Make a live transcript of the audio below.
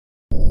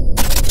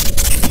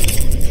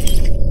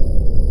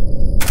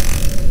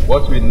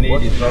What we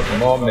need is not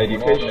more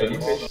medication,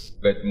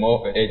 but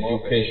more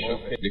education,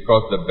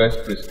 because the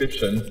best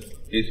prescription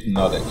is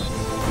knowledge.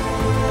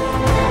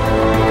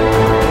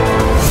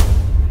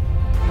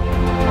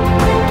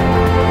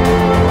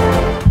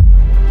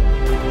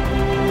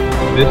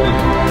 This is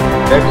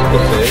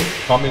Exposé,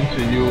 coming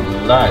to you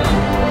live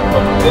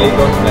from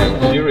Lagos,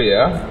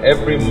 Nigeria,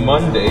 every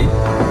Monday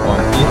on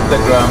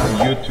Instagram,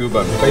 YouTube,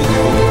 and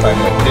Facebook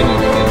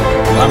simultaneously.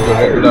 I'm the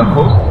regular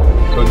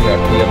host, Tony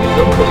Akinyemi.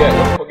 Don't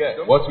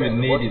forget, what we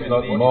need is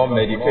not more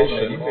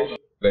medication,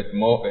 but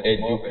more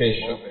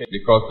education,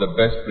 because the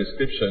best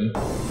prescription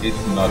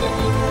is knowledge.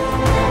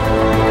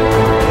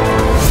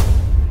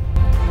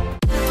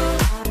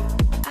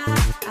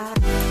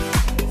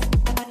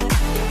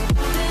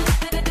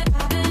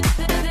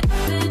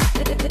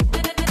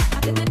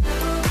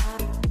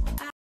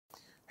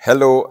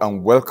 Hello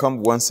and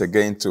welcome once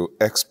again to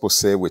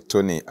Exposé with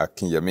Tony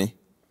Akinyemi.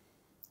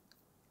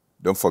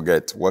 Don't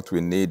forget, what we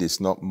need is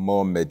not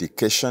more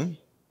medication,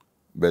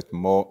 but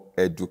more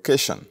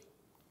education.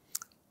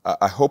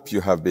 I hope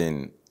you have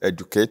been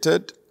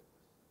educated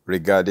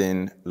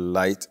regarding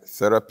light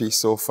therapy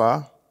so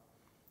far.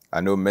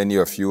 I know many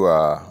of you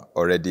are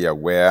already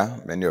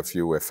aware, many of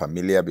you were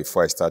familiar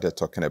before I started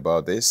talking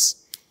about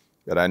this,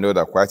 but I know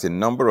that quite a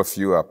number of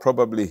you are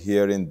probably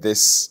hearing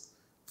this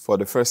for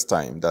the first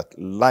time, that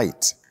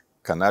light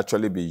can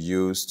actually be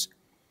used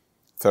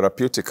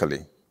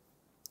therapeutically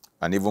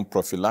and even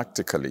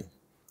prophylactically.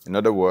 In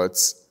other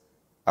words,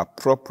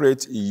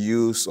 appropriate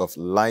use of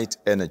light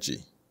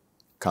energy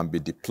can be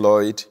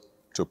deployed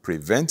to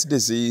prevent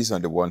disease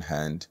on the one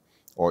hand,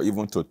 or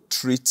even to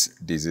treat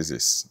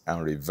diseases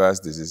and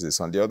reverse diseases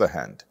on the other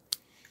hand.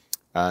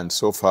 And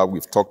so far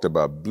we've talked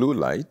about blue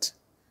light,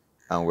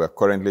 and we're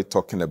currently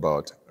talking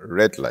about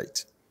red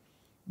light.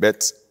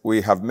 But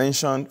we have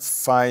mentioned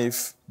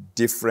 5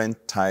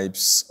 different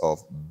types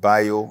of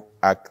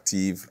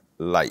bioactive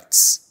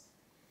lights.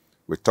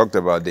 We talked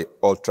about the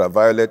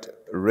ultraviolet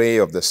ray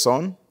of the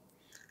sun.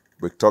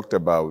 We talked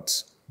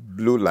about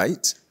blue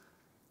light,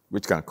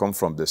 which can come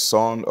from the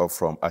sun or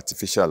from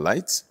artificial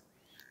light.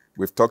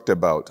 We've talked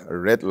about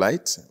red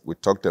light. We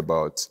talked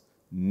about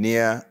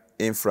near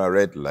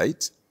infrared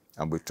light.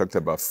 And we talked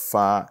about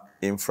far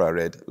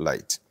infrared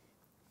light.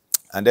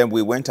 And then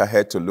we went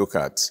ahead to look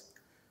at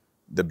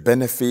the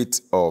benefit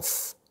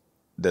of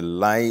the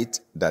light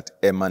that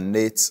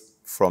emanates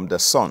from the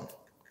sun.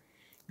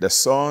 The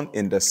sun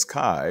in the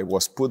sky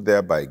was put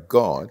there by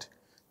God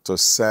to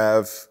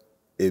serve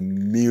a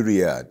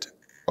myriad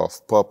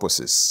of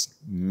purposes,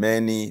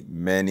 many,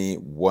 many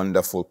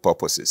wonderful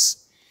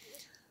purposes.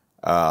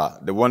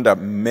 The one that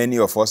many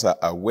of us are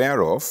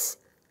aware of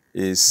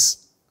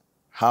is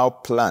how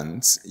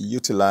plants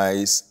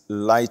utilize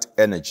light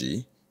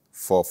energy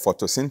for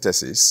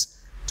photosynthesis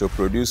to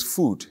produce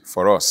food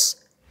for us.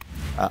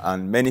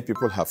 And many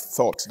people have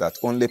thought that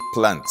only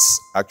plants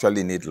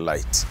actually need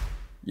light,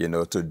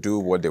 to do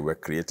what they were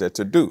created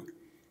to do.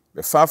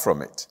 But far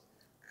from it.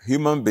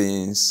 Human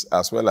beings,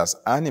 as well as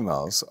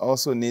animals,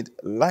 also need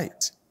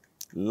light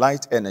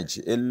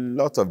energy. A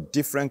lot of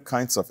different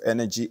kinds of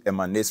energy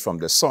emanates from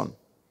the sun.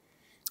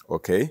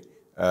 Okay?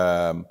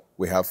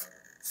 We have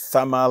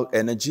thermal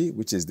energy,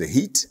 which is the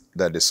heat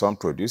that the sun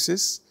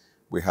produces.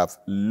 We have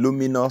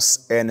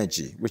luminous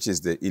energy, which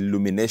is the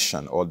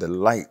illumination or the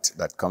light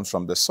that comes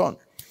from the sun.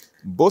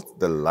 Both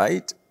the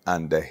light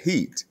and the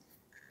heat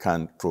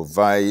can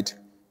provide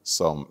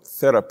some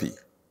therapy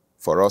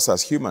for us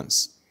as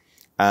humans.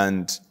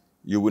 And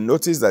you will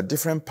notice that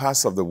different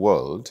parts of the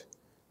world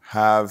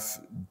have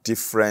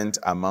different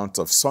amounts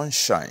of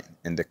sunshine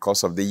in the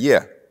course of the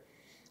year.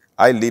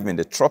 I live in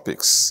the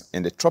tropics.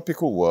 In the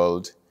tropical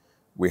world,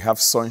 we have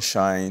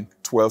sunshine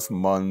 12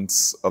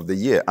 months of the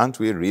year. Aren't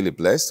we really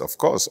blessed? Of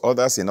course,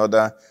 others in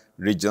other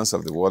regions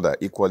of the world are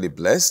equally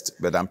blessed,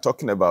 but I'm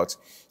talking about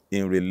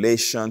in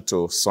relation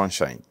to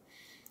sunshine.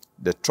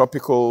 The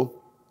tropical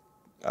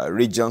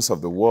regions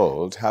of the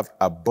world have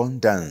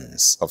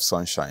abundance of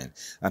sunshine.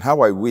 And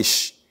how I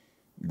wish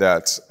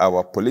that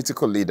our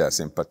political leaders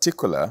in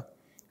particular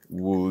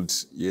would,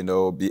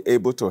 be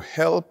able to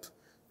help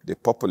the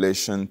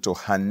population to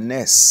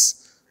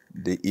harness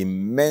the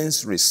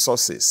immense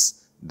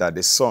resources that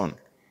the sun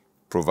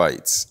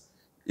provides.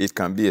 It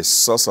can be a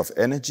source of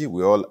energy.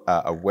 We all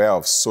are aware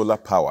of solar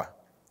power,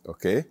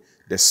 okay?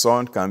 The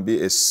sun can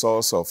be a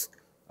source of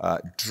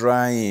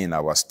drying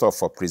our stuff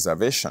for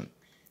preservation.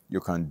 You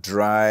can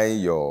dry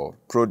your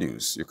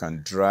produce. You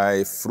can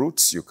dry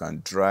fruits. You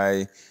can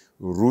dry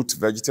root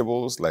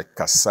vegetables like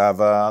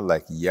cassava,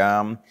 like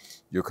yam.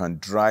 You can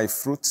dry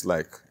fruits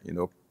like,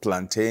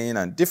 plantain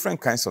and different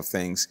kinds of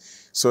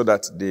things so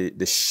that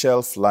the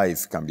shelf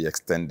life can be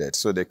extended,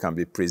 so they can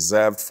be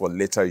preserved for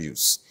later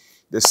use.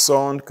 The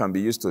sun can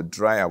be used to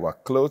dry our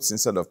clothes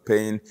instead of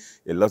paying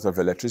a lot of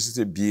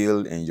electricity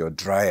bill in your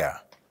dryer.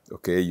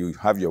 Okay, you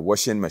have your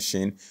washing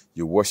machine,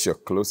 you wash your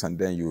clothes, and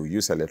then you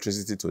use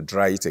electricity to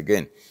dry it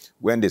again.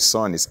 When the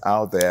sun is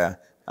out there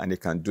and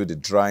it can do the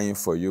drying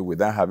for you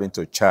without having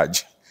to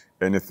charge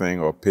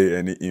anything or pay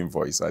any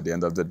invoice at the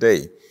end of the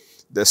day.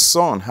 the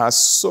sun has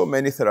so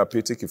many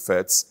therapeutic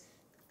effects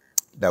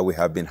that we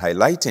have been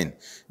highlighting.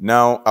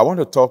 Now, I want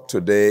to talk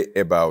today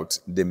about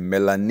the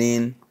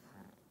melanin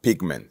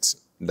pigment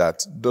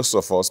that those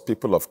of us,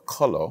 people of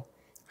color,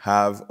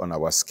 have on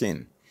our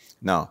skin.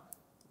 Now,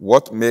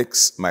 what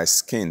makes my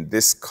skin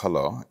this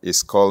color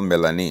is called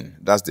melanin.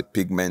 That's the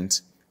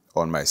pigment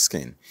on my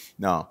skin.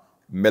 Now,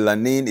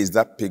 melanin is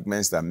that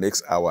pigment that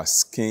makes our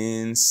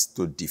skins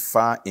to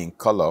differ in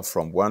color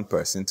from one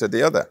person to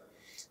the other.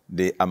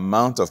 The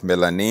amount of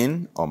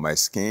melanin on my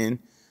skin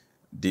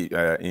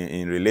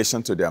in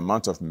relation to the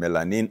amount of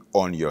melanin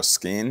on your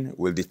skin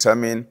will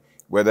determine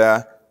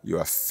whether you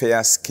are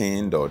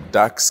fair-skinned or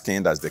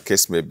dark-skinned, as the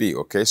case may be,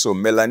 okay? So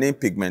melanin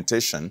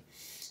pigmentation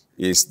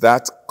is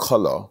that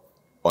color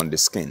on the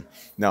skin.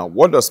 Now,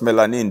 what does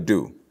melanin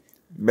do?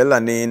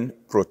 Melanin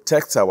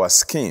protects our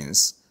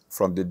skins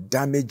from the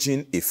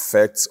damaging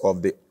effects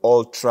of the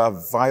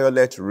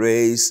ultraviolet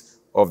rays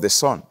of the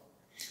sun.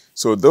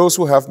 So those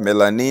who have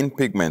melanin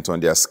pigment on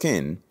their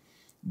skin,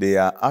 they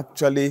are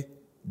actually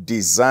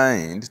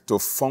designed to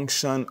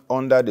function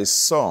under the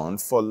sun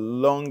for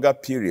longer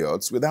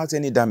periods without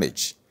any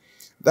damage.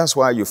 That's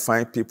why you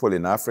find people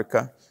in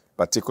Africa,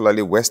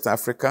 particularly West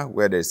Africa,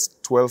 where there's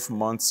 12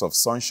 months of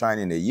sunshine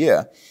in a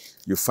year.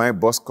 You find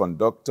bus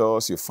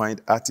conductors, you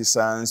find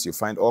artisans, you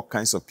find all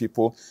kinds of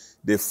people.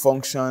 They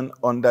function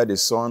under the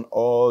sun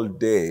all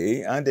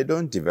day and they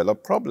don't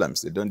develop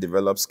problems. They don't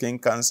develop skin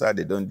cancer,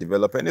 they don't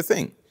develop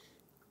anything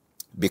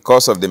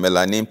because of the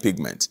melanin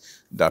pigment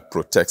that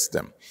protects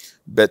them.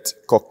 But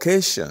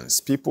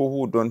Caucasians, people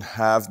who don't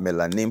have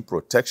melanin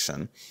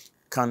protection,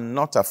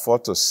 cannot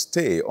afford to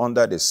stay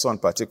under the sun,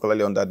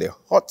 particularly under the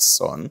hot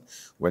sun.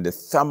 When the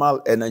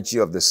thermal energy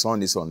of the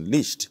sun is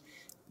unleashed,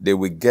 they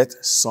will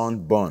get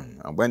sunburn.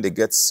 And when they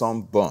get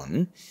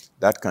sunburn,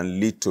 that can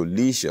lead to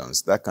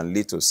lesions, that can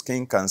lead to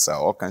skin cancer,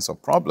 all kinds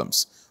of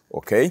problems,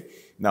 okay?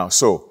 Now,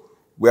 so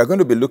we are going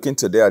to be looking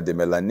today at the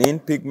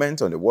melanin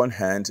pigment on the one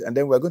hand, and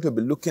then we're going to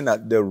be looking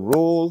at the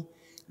role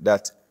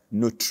that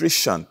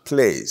nutrition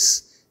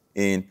plays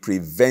in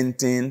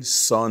preventing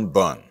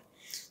sunburn.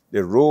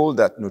 The role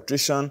that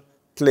nutrition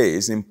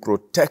plays in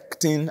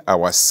protecting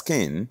our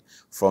skin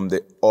from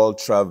the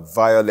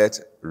ultraviolet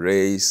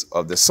rays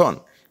of the sun.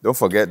 Don't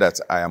forget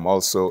that I am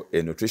also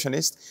a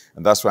nutritionist,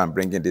 and that's why I'm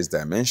bringing this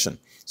dimension.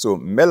 So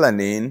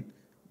melanin,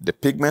 the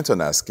pigment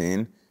on our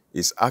skin,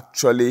 is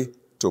actually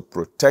to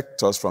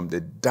protect us from the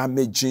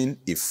damaging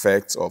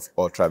effects of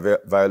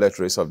ultraviolet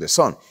rays of the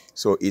sun.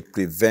 So it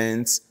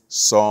prevents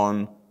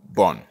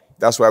sunburn.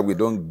 That's why we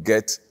don't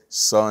get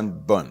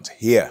sunburned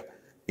here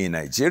in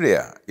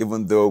Nigeria,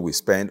 even though we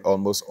spend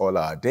almost all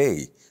our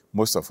day,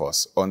 most of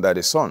us, under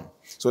the sun.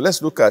 So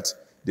let's look at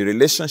the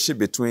relationship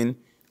between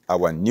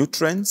our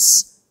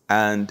nutrients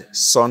and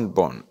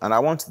sunburn. And I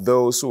want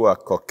those who are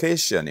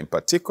Caucasian in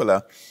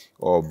particular,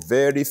 or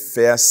very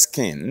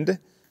fair-skinned,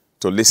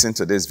 to listen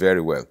to this very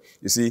well.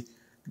 You see,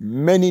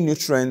 many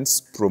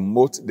nutrients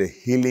promote the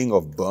healing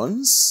of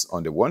burns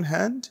on the one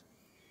hand.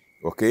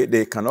 Okay,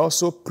 they can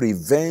also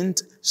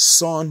prevent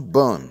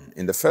sunburn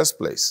in the first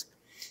place.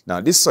 Now,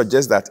 this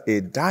suggests that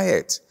a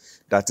diet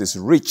that is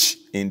rich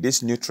in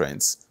these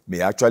nutrients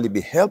may actually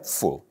be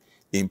helpful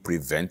in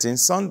preventing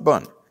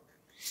sunburn.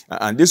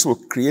 And this will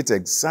create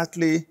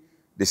exactly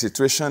the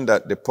situation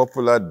that the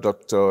popular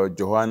Dr.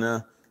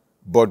 Johanna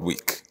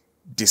Bodwick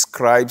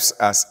describes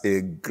as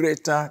a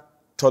greater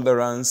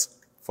tolerance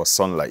for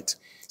sunlight.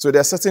 So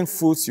there are certain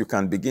foods you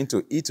can begin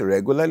to eat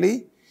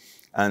regularly,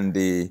 and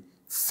the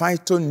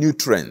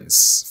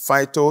phytonutrients,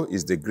 phyto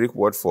is the Greek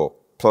word for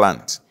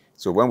plant.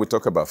 So when we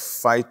talk about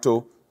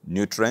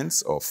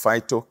phytonutrients or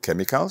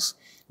phytochemicals,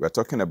 we're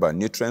talking about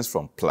nutrients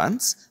from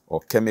plants or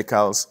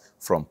chemicals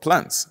from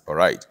plants, all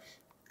right?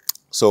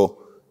 So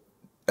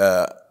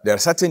there are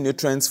certain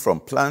nutrients from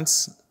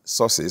plants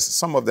sources,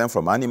 some of them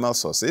from animal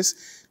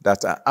sources,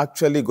 that are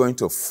actually going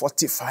to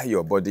fortify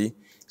your body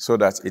so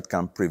that it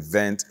can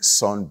prevent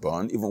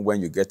sunburn even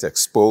when you get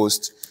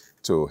exposed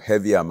to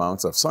heavy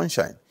amounts of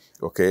sunshine,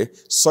 okay?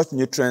 Such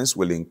nutrients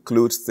will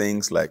include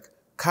things like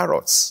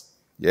carrots.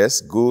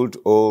 Yes, good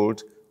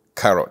old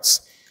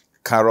carrots.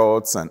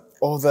 Carrots and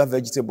other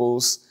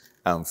vegetables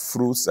and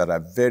fruits that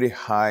are very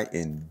high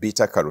in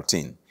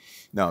beta-carotene.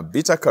 Now,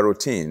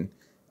 beta-carotene,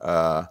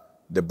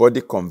 the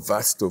body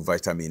converts to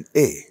vitamin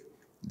A.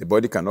 The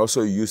body can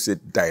also use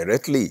it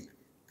directly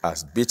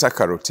as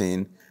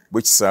beta-carotene,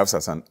 which serves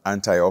as an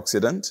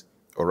antioxidant.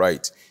 All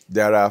right.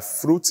 There are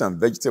fruits and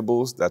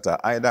vegetables that are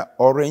either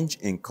orange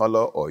in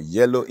color or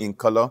yellow in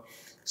color.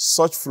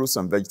 Such fruits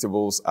and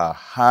vegetables are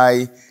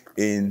high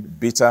in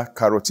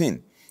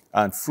beta-carotene.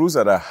 And fruits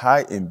that are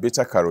high in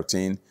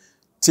beta-carotene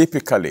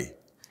typically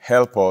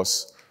help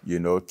us,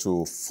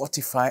 to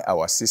fortify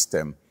our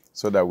system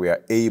so that we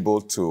are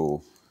able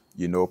to,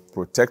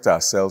 protect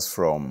ourselves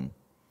from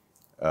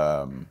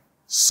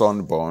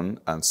sunburn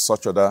and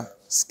such other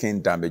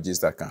skin damages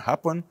that can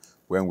happen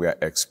when we are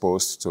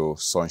exposed to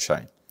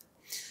sunshine.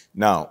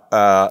 Now,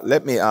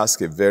 let me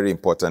ask a very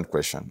important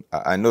question.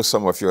 I know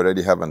some of you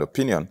already have an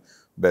opinion,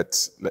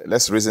 but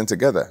let's reason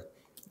together.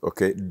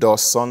 Okay,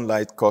 does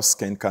sunlight cause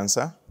skin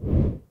cancer?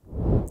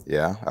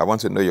 Yeah, I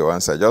want to know your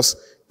answer. Just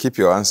keep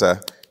your answer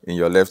in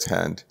your left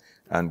hand.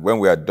 And when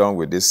we are done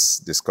with this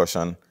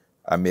discussion,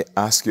 I may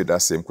ask you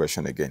that same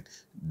question again.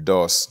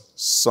 Does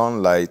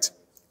sunlight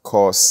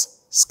cause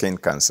skin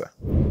cancer?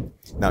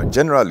 Now,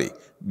 generally,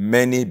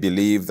 many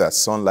believe that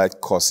sunlight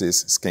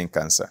causes skin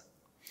cancer.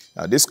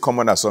 Now, this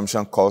common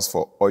assumption calls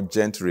for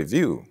urgent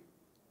review.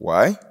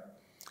 Why?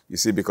 You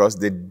see, because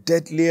the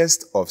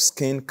deadliest of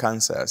skin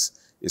cancers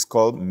is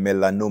called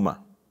melanoma.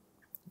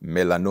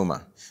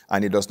 Melanoma.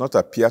 And it does not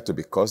appear to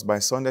be caused by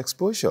sun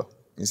exposure,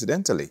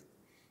 incidentally.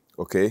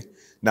 Okay?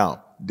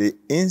 Now, the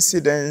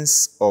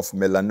incidence of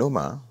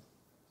melanoma,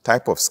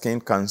 type of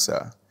skin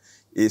cancer,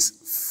 is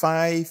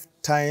 5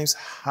 times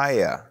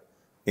higher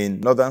in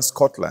northern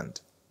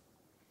Scotland.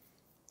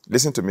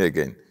 Listen to me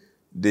again.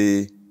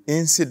 The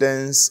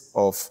incidence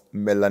of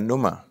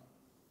melanoma,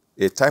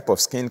 a type of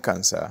skin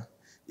cancer,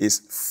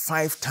 is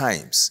 5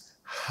 times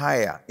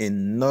higher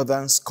in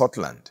northern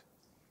Scotland.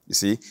 You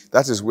see,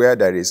 that is where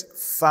there is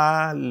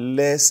far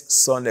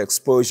less sun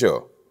exposure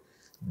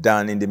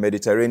than in the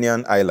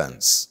Mediterranean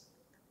islands,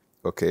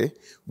 okay,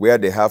 where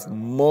they have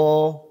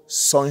more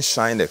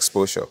sunshine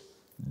exposure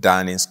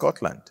than in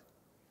Scotland.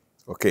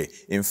 Okay,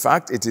 in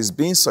fact, it is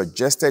being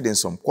suggested in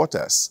some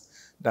quarters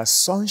that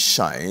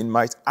sunshine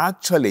might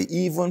actually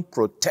even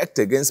protect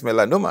against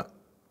melanoma.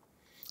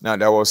 Now,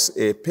 there was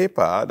a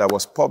paper that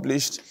was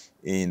published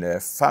in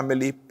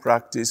Family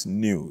Practice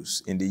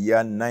News in the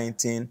year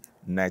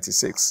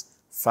 1996.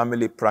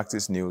 Family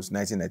Practice News,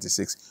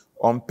 1996.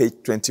 On page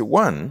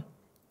 21,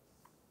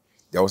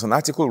 there was an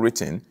article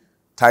written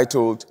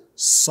titled,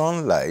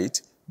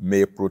 "Sunlight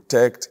May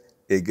Protect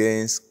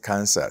Against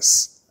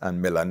Cancers and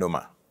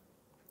Melanoma."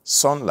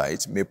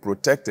 Sunlight may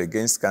protect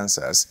against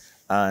cancers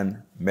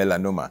and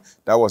melanoma.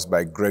 That was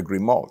by Gregory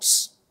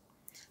Maltz.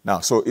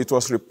 Now, so it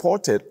was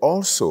reported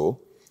also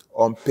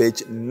on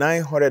page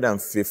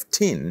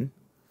 915,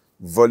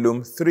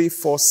 volume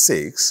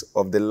 346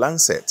 of The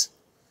Lancet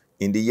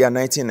in the year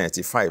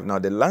 1995. Now,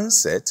 The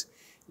Lancet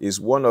is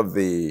one of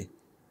the,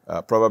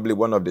 probably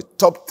one of the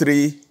top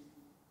 3,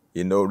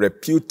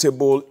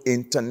 reputable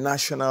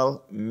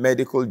international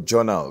medical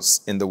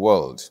journals in the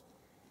world.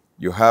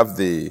 You have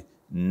the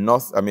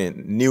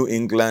New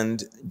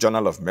England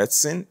Journal of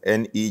Medicine,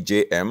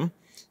 NEJM.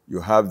 You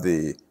have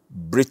the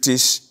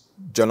British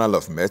Journal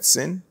of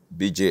Medicine,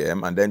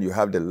 BJM, and then you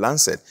have the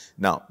Lancet.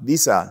 Now,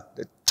 these are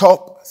the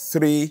top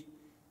 3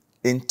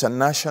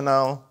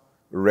 international,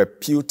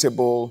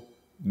 reputable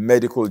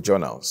medical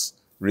journals,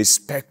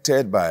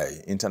 respected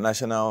by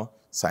international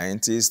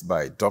scientists,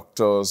 by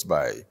doctors,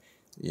 by,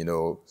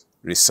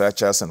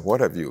 researchers and what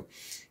have you.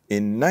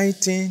 In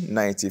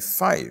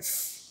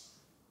 1995,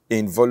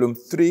 in volume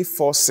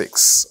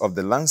 346 of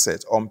The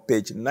Lancet, on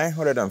page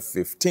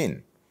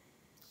 915,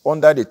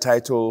 under the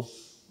title,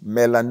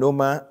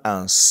 "Melanoma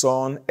and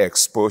Sun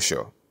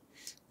Exposure,"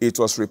 it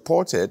was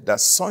reported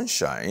that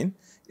sunshine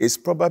is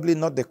probably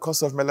not the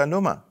cause of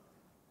melanoma.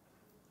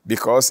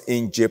 Because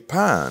in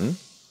Japan,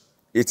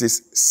 it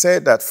is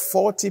said that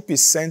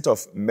 40%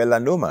 of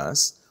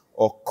melanomas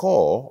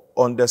occur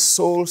on the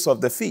soles of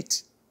the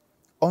feet,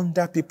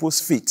 under people's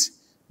feet.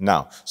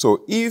 Now,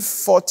 so if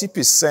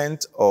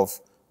 40%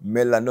 of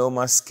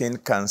melanoma skin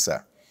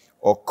cancer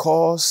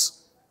occurs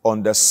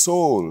on the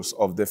soles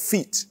of the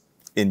feet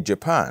in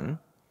Japan,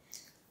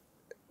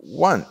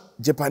 one,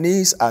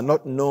 Japanese are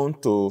not known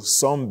to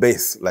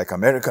sunbathe like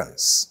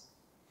Americans.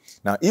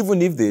 Now,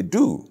 even if they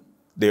do,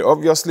 they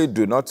obviously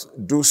do not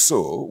do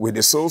so with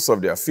the soles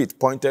of their feet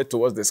pointed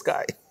towards the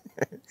sky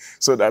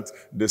so that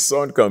the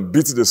sun can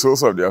beat the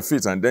soles of their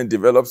feet and then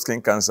develop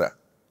skin cancer.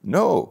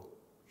 No.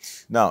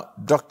 Now,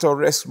 Dr.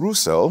 Rex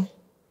Russell,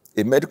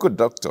 a medical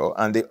doctor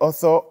and the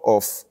author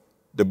of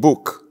the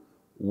book,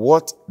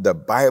 What the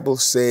Bible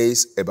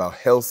Says About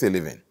Healthy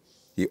Living.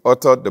 He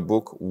authored the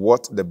book,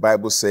 What the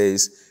Bible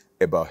Says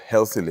About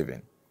Healthy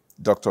Living.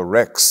 Dr.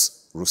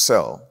 Rex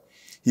Russell,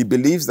 he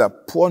believes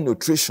that poor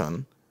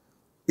nutrition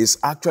is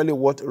actually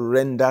what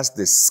renders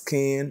the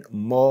skin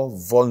more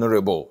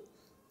vulnerable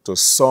to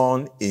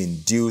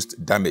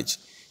sun-induced damage.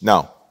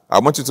 Now, I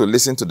want you to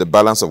listen to the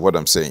balance of what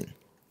I'm saying.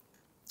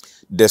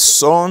 The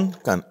sun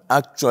can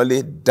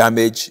actually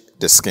damage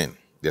the skin.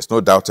 There's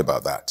no doubt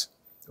about that.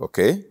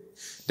 Okay?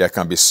 There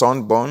can be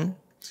sunburn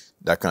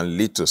that can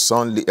lead to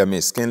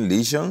skin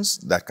lesions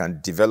that can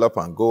develop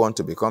and go on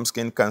to become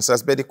skin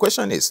cancers. But the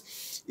question is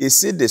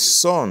it the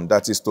sun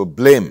that is to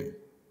blame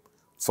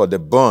for the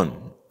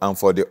burn and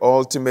for the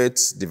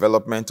ultimate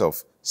development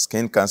of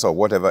skin cancer or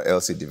whatever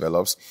else it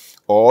develops?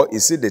 Or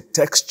is it the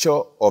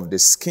texture of the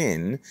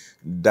skin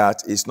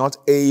that is not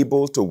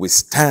able to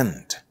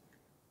withstand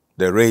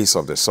the rays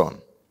of the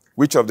sun?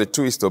 Which of the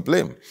two is to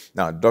blame?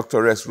 Now,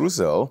 Dr. Rex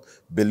Russell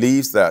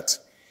believes that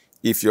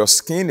if your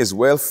skin is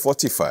well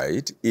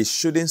fortified, it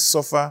shouldn't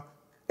suffer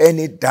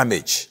any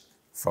damage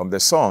from the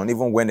sun,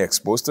 even when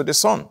exposed to the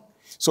sun.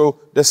 So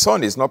the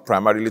sun is not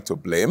primarily to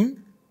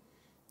blame.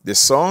 The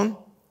sun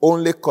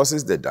only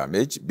causes the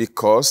damage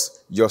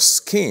because your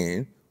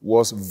skin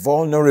was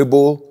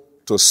vulnerable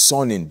to to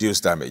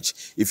sun-induced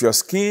damage. If your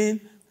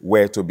skin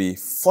were to be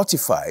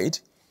fortified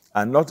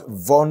and not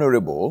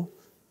vulnerable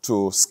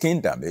to skin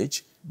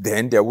damage,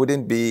 then there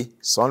wouldn't be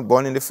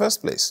sunburn in the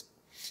first place.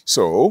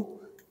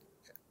 So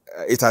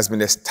it has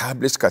been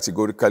established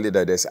categorically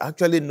that there's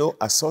actually no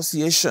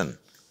association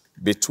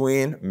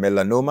between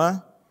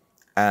melanoma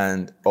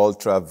and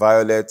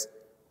ultraviolet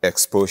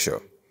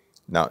exposure.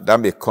 Now, that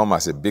may come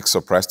as a big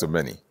surprise to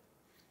many.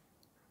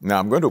 Now,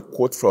 I'm going to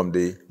quote from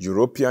the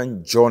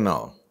European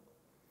Journal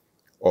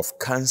of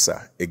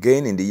Cancer,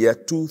 again in the year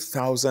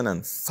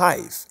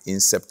 2005, in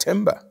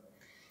September.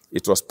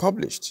 It was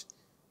published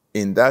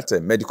in that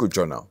medical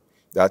journal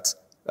that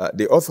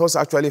the authors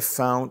actually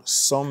found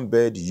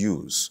sunbed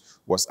use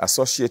was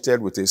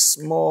associated with a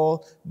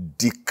small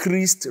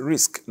decreased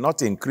risk,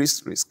 not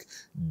increased risk,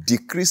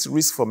 decreased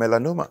risk for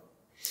melanoma.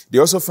 They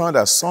also found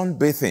that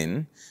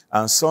sunbathing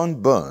and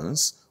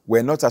sunburns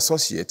were not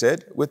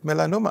associated with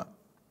melanoma.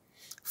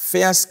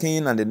 Fair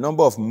skin and the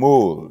number of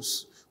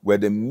moles were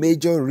the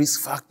major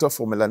risk factor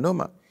for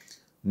melanoma,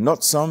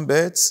 not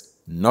sunbeds,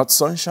 not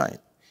sunshine.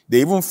 They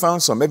even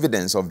found some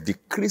evidence of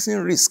decreasing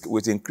risk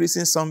with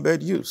increasing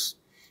sunbed use,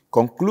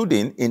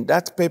 concluding in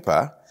that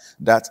paper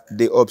that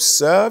they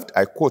observed,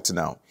 I quote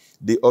now,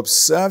 they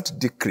observed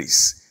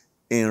decrease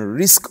in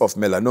risk of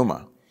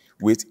melanoma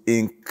with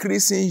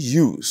increasing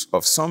use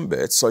of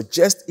sunbeds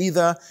suggests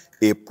either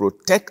a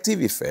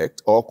protective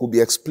effect or could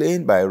be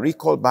explained by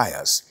recall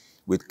bias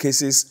with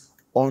cases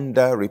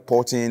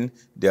under-reporting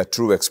their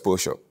true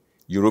exposure.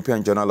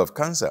 European Journal of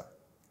Cancer,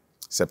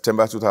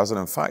 September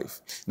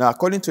 2005. Now,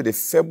 according to the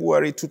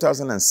February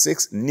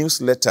 2006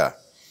 newsletter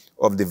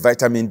of the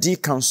Vitamin D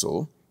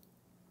Council,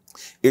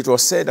 it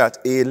was said that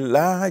a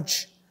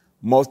large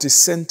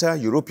multi-center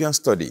European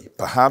study,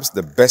 perhaps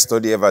the best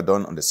study ever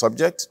done on the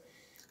subject,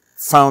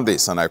 found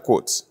this, and I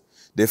quote,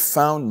 they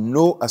found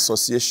no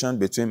association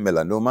between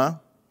melanoma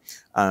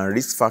and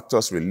risk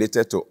factors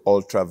related to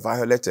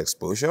ultraviolet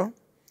exposure,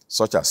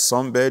 such as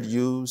sunbed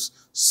use,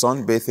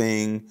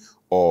 sunbathing,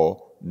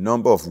 or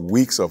number of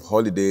weeks of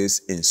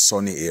holidays in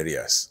sunny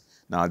areas.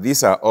 Now,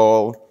 these are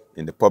all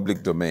in the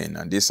public domain,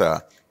 and these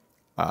are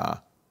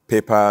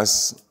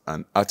papers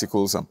and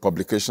articles and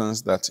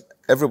publications that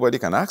everybody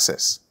can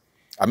access.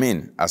 I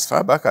mean, as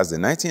far back as the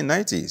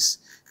 1990s,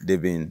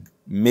 they've been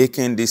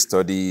making these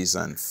studies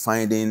and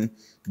finding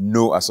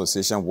no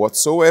association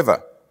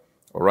whatsoever.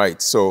 All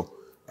right, so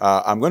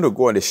I'm going to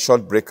go on a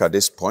short break at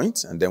this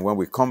point, and then when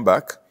we come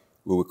back,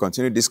 we will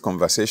continue this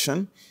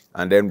conversation,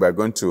 and then we're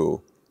going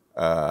to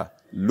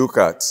look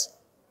at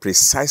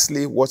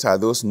precisely what are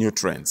those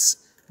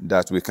nutrients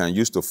that we can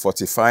use to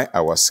fortify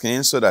our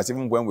skin so that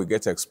even when we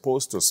get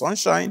exposed to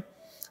sunshine,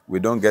 we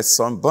don't get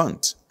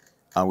sunburnt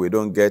and we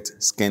don't get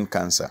skin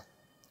cancer.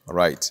 All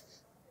right.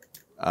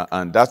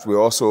 And that will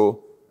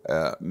also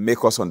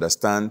make us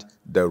understand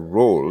the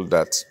role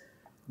that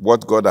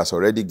what God has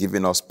already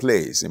given us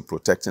plays in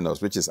protecting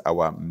us, which is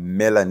our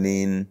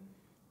melanin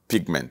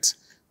pigment.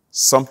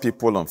 Some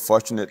people,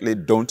 unfortunately,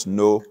 don't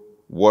know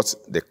what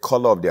the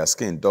color of their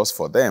skin does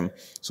for them,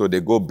 so they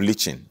go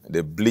bleaching.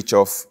 They bleach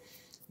off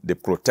the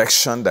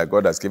protection that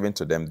God has given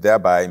to them,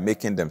 thereby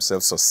making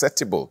themselves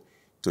susceptible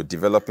to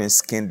developing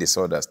skin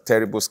disorders,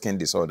 terrible skin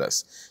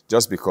disorders,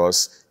 just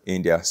because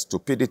in their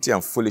stupidity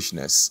and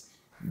foolishness,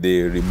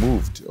 they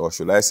removed, or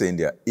should I say in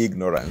their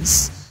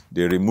ignorance,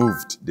 they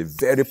removed the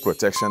very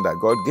protection that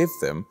God gave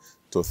them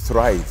to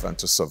thrive and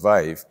to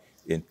survive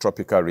in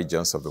tropical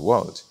regions of the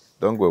world.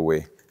 Don't go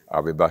away.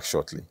 I'll be back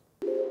shortly.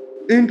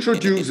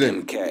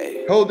 Introducing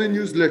Healthy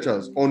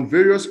Newsletters on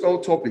various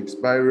health topics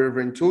by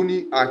Reverend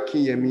Tony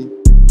Akinyemi.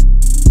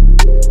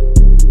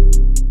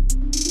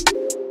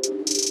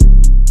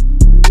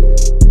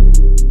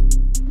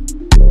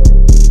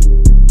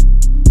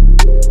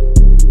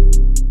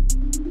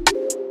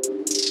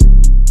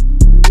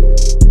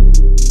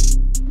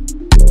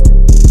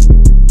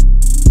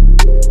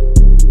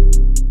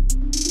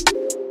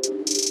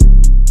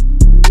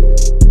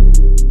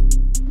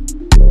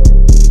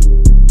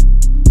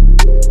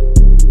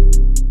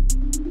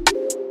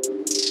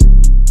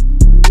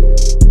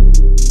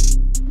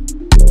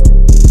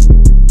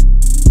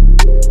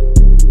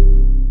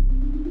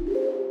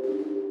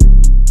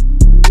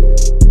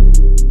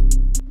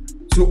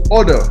 To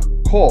order,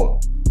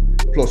 call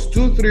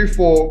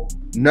 +234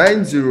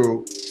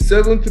 90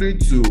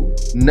 732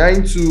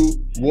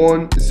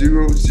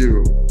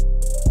 92100.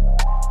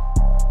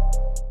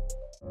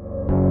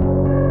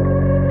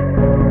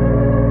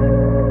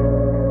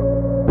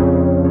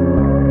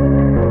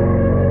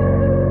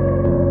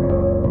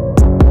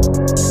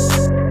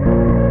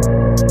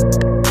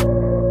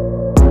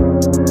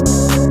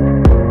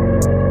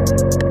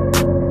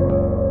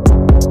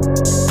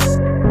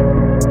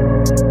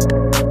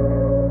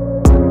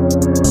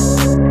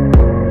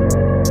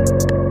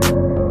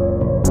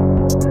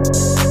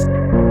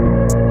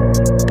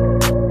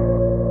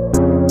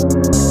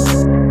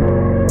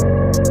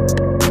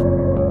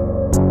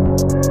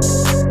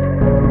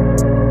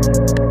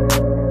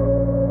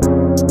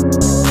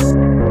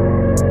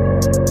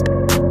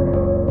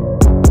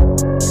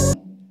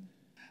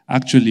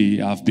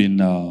 Actually, I've been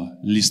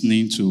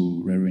listening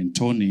to Reverend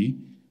Tony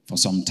for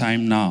some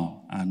time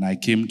now, and I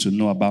came to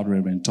know about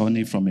Reverend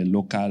Tony from a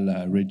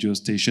local radio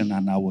station,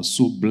 and I was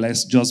so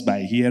blessed just by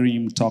hearing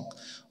him talk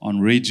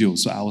on radio.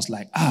 So I was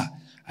like, I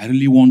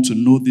really want to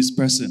know this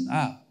person.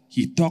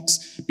 He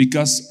talks,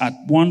 because at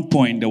one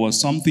point there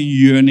was something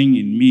yearning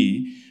in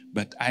me,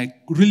 but I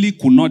really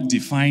could not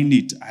define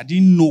it. I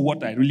didn't know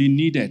what I really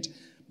needed.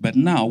 But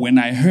now when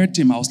I heard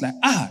him, I was like,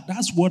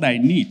 that's what I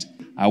need.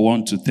 I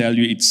want to tell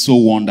you, it's so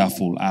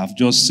wonderful. I've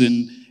just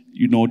seen,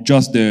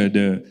 just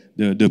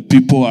the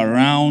people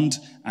around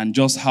and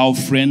just how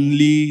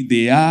friendly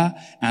they are.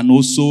 And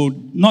also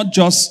not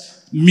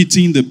just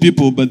meeting the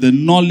people, but the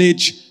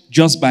knowledge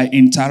just by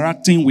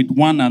interacting with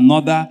one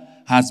another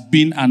has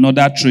been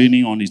another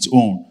training on its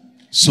own.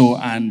 So,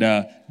 and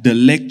the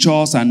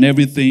lectures and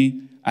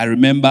everything, I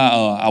remember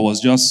I was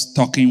just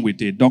talking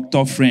with a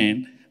doctor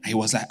friend. He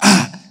was like,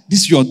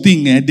 this is your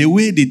thing, the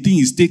way the thing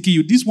is taking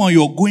you. This one,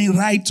 you're going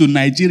right to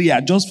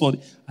Nigeria just for...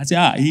 I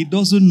said, he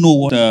doesn't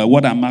know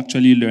what I'm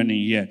actually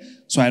learning here.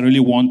 So I really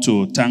want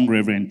to thank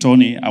Reverend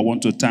Tony. I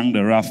want to thank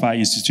the Rafa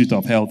Institute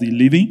of Healthy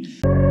Living.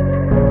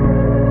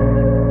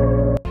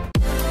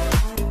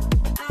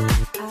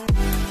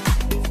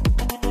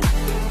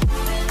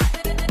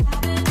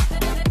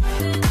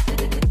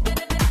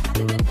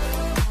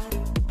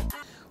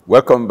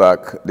 Welcome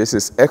back. This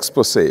is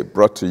Exposé,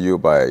 brought to you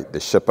by the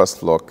Shepherd's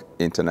Flock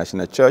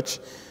International Church.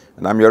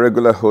 And I'm your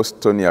regular host,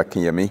 Tony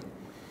Akinyemi.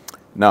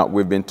 Now,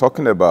 we've been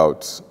talking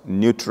about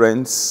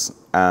nutrients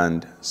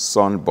and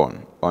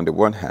sunburn on the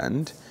one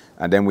hand,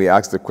 and then we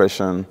asked the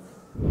question,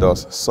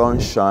 does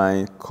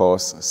sunshine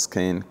cause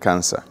skin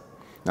cancer?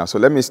 Now, so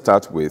let me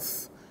start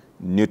with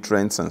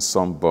nutrients and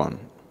sunburn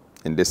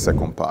in this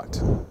second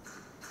part.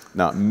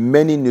 Now,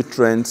 many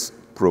nutrients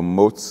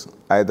promote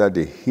either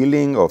the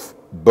healing of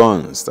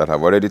burns that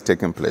have already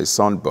taken place,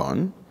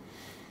 sunburn,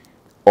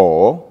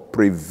 or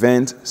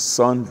prevent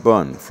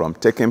sunburn from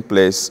taking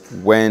place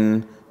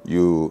when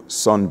you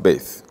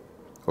sunbathe,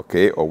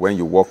 okay, or when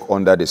you walk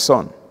under the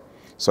sun,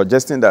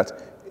 suggesting that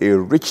a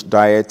rich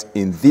diet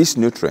in these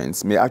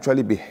nutrients may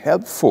actually be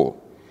helpful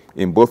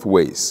in both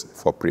ways,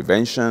 for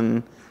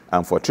prevention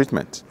and for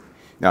treatment.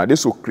 Now,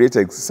 this will create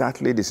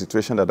exactly the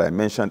situation that I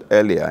mentioned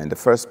earlier in the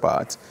first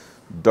part.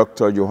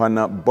 Dr.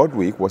 Johanna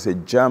Budwig was a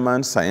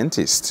German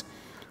scientist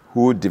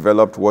who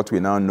developed what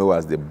we now know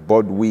as the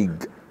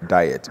Budwig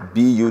diet,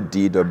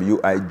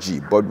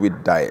 B-U-D-W-I-G,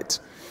 Budwig diet.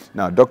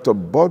 Now, Dr.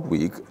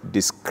 Budwig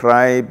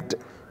described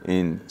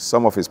in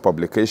some of his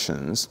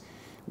publications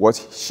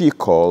what she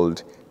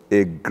called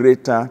a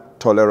greater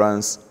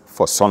tolerance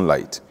for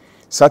sunlight.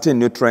 Certain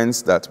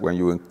nutrients that when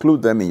you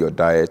include them in your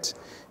diet,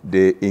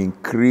 they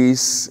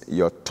increase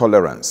your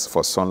tolerance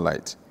for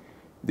sunlight.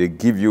 They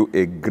give you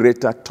a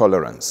greater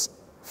tolerance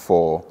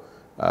for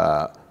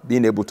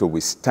being able to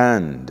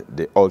withstand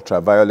the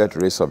ultraviolet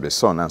rays of the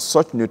sun. And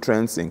such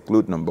nutrients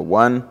include, number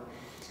one,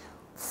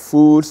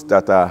 foods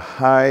that are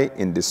high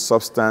in the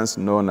substance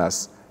known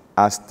as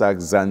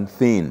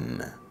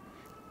astaxanthin.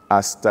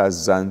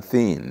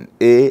 Astaxanthin,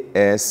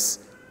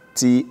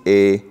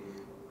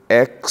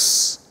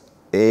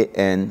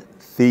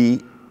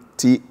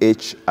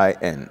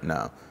 A-S-T-A-X-A-N-T-H-I-N.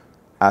 Now,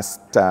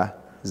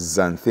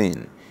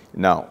 astaxanthin.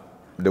 Now,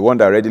 the one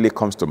that readily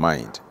comes to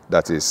mind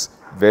that is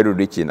very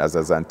rich in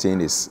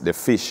astaxanthin is the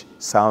fish,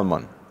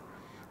 salmon.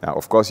 Now,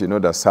 of course, you know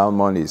that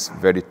salmon is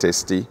very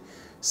tasty.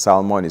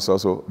 Salmon is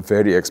also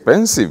very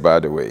expensive, by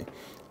the way.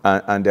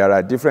 And there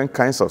are different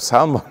kinds of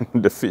salmon,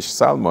 the fish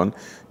salmon.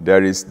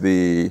 There is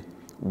the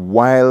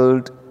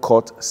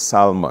wild-caught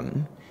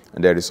salmon,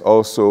 and there is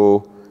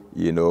also,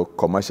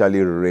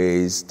 commercially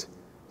raised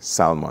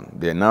salmon.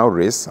 They now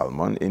raise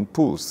salmon in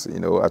pools,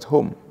 at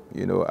home.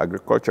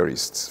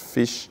 Agriculturists,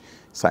 fish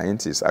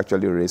scientists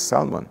actually raise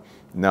salmon.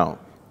 Now,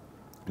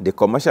 the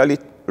commercially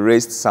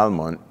raised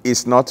salmon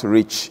is not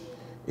rich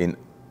in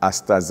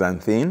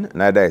astaxanthin,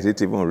 neither is it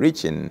even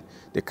rich in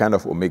the kind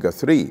of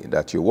omega-3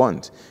 that you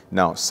want.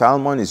 Now,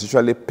 salmon is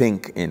usually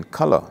pink in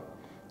color,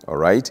 all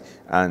right?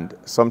 And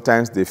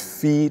sometimes they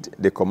feed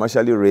the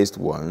commercially raised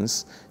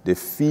ones, they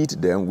feed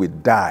them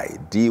with dye,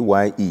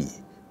 D-Y-E,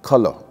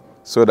 color,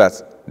 so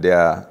that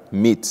their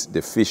meat,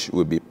 the fish,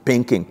 will be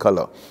pink in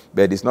color.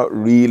 But it's not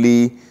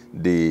really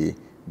the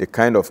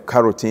kind of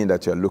carotene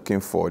that you're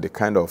looking for, the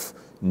kind of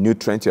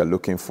nutrient you're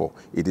looking for.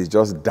 It is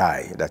just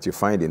dye that you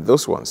find in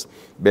those ones.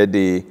 But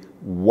the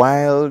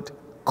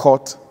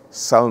wild-caught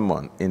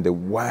salmon in the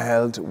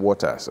wild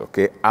waters,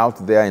 okay,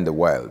 out there in the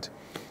wild,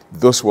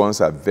 those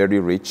ones are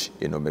very rich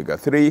in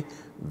omega-3,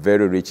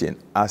 very rich in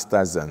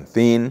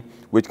astaxanthin,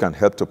 which can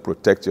help to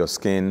protect your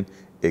skin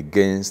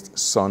against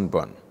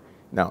sunburn.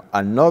 Now,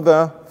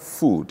 another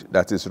food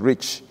that is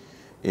rich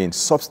in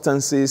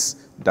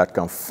substances that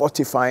can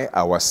fortify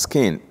our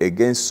skin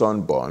against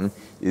sunburn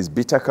is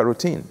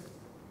beta-carotene.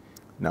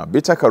 Now,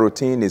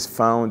 beta-carotene is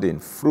found in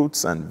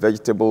fruits and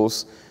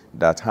vegetables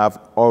that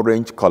have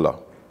orange color.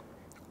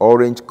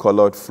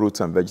 Orange-colored fruits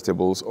and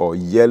vegetables or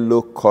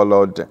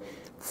yellow-colored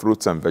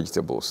fruits and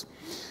vegetables.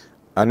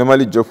 I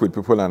normally joke with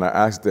people and I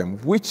ask them,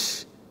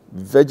 which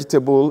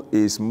vegetable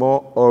is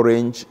more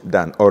orange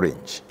than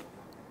orange?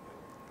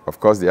 Of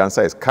course, the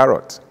answer is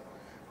carrot.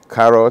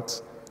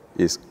 Carrot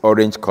is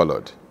orange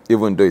colored,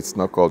 even though it's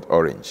not called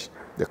orange.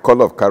 The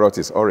color of carrot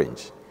is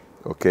orange,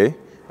 okay?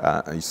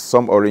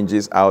 Some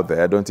oranges out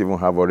there don't even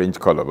have orange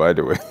color, by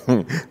the way,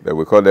 but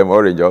we call them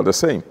orange all the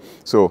same.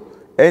 So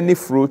any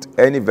fruit,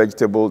 any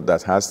vegetable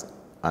that has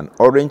an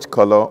orange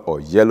color or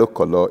yellow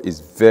color is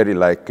very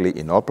likely,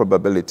 in all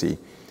probability,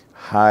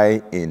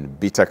 high in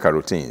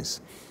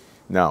beta-carotenes.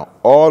 Now,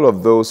 all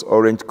of those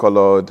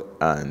orange-colored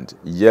and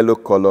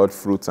yellow-colored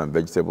fruits and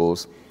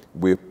vegetables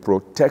will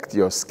protect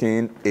your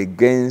skin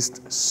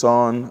against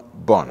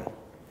sunburn,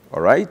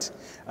 all right?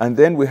 And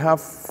then we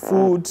have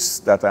foods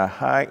that are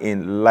high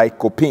in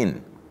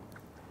lycopene,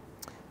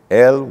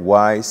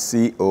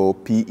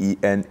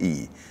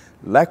 Lycopene.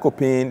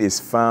 Lycopene is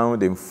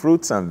found in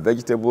fruits and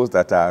vegetables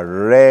that are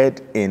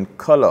red in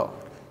color.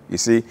 You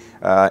see,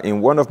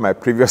 in one of my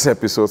previous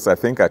episodes, I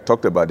think I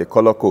talked about the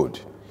color code.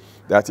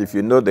 That if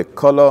you know the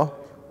color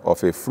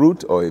of a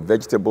fruit or a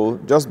vegetable,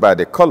 just by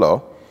the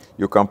color,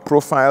 you can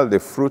profile the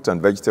fruit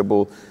and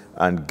vegetable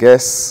and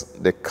guess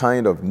the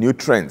kind of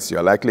nutrients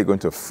you're likely going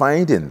to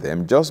find in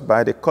them just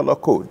by the color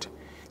code.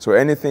 So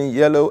anything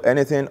yellow,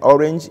 anything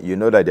orange, you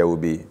know that there will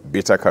be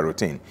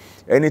beta-carotene.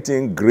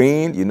 Anything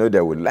green, you know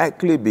there will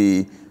likely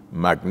be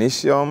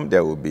magnesium,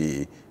 there will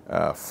be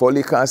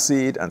folic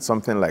acid, and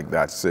something like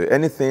that. So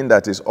anything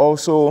that is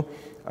also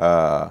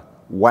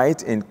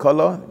white in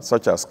color,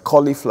 such as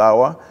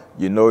cauliflower,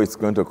 you know it's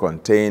going to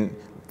contain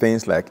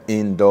things like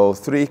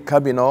indole-3,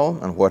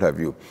 carbinol, and what have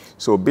you.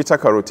 So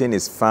beta-carotene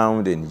is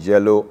found in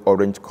yellow,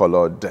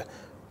 orange-colored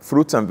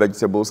fruits and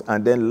vegetables,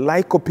 and then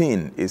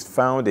lycopene is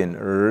found in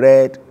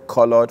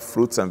red-colored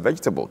fruits and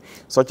vegetables,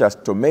 such as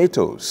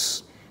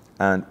tomatoes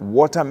and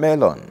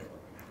watermelon,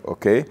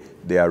 okay?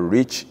 They are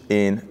rich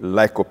in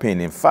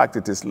lycopene. In fact,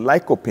 it is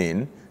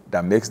lycopene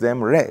that makes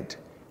them red.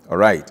 All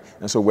right,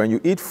 and so when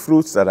you eat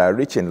fruits that are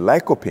rich in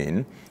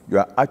lycopene, you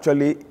are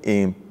actually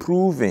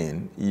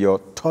improving your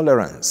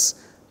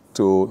tolerance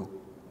to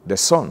the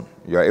sun.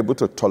 You are able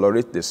to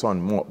tolerate the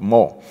sun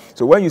more.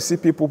 So when you see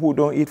people who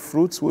don't eat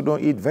fruits, who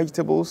don't eat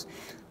vegetables,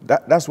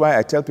 that's why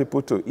I tell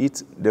people to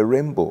eat the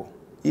rainbow.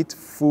 Eat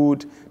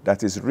food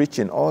that is rich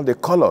in all the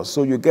colors,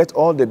 so you get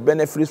all the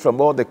benefits from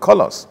all the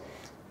colors.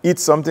 Eat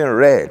something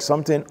red,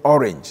 something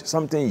orange,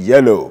 something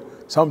yellow,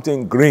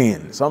 something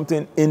green,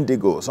 something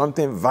indigo,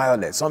 something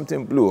violet,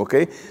 something blue,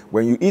 okay?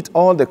 When you eat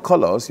all the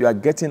colors, you are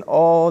getting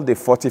all the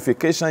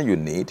fortification you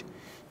need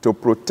to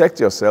protect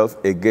yourself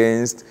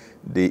against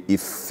the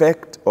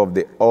effect of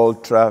the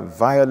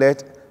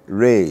ultraviolet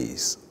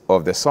rays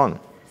of the sun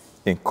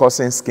in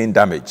causing skin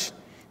damage.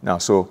 Now,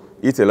 so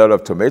eat a lot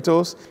of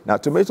tomatoes. Now,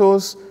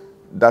 tomatoes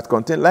that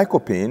contain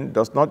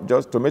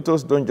lycopene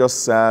tomatoes don't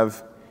just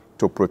serve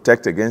to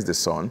protect against the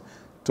sun.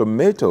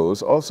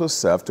 Tomatoes also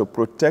serve to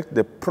protect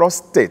the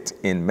prostate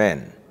in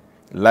men.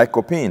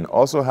 Lycopene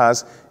also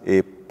has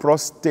a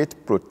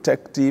prostate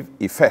protective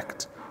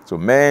effect. So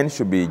men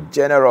should be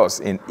generous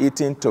in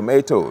eating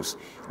tomatoes,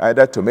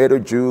 either tomato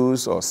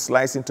juice or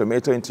slicing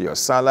tomato into your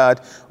salad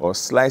or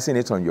slicing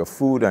it on your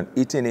food and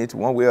eating it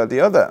one way or the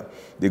other.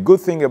 The good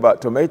thing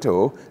about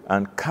tomato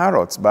and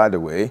carrots, by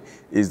the way,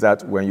 is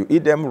that when you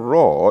eat them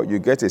raw, you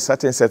get a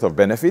certain set of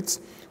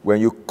benefits.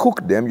 When you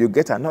cook them, you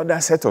get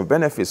another set of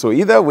benefits. So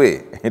either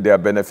way, they are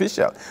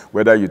beneficial.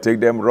 Whether you take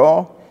them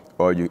raw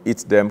or you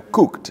eat them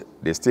cooked,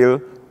 they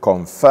still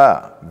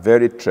confer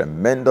very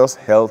tremendous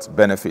health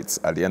benefits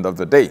at the end of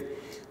the day.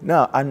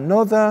 Now,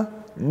 another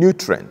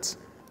nutrient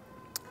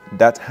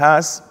that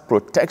has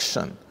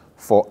protection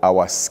for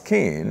our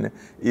skin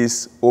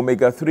is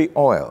omega-3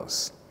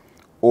 oils.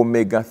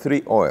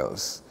 Omega-3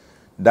 oils.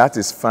 That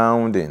is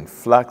found in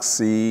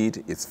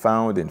flaxseed, it's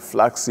found in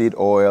flaxseed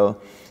oil,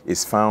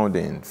 it's found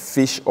in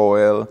fish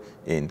oil,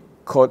 in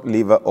cod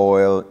liver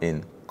oil,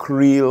 in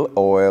krill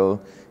oil,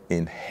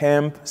 in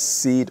hemp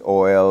seed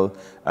oil,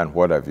 and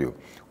what have you.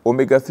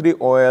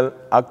 Omega-3 oil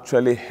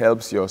actually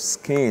helps your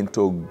skin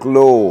to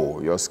glow.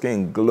 Your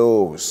skin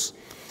glows,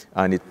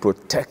 and it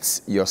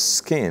protects your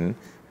skin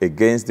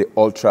against the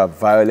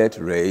ultraviolet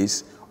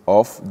rays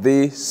of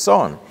the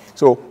sun.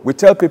 So we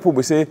tell people,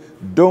 we say,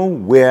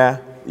 don't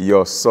wear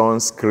your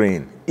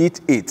sunscreen.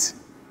 Eat it.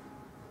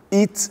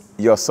 Eat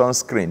your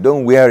sunscreen.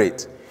 Don't wear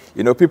it.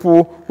 You know,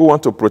 people who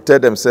want to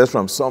protect themselves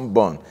from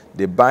sunburn,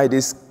 they buy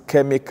this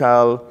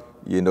chemical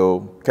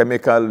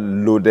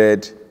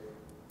loaded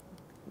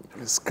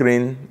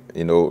screen,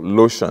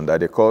 lotion that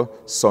they call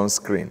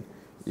sunscreen.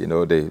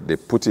 They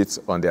put it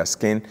on their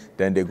skin,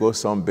 then they go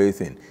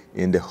sunbathing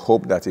in the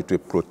hope that it will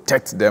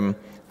protect them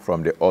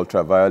from the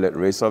ultraviolet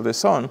rays of the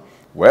sun.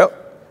 Well,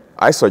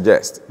 I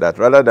suggest that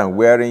rather than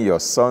wearing your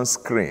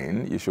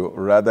sunscreen, you should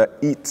rather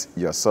eat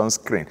your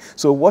sunscreen.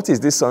 So what is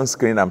this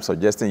sunscreen I'm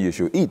suggesting you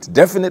should eat?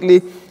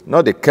 Definitely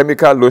not the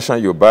chemical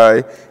lotion you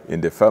buy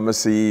in the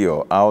pharmacy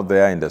or out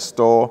there in the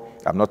store.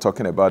 I'm not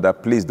talking about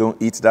that. Please don't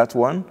eat that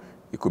one.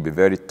 It could be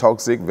very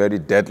toxic, very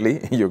deadly.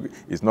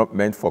 It's not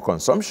meant for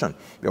consumption.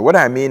 But what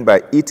I mean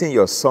by eating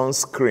your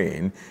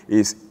sunscreen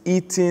is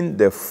eating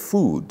the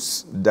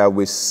foods that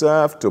will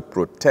serve to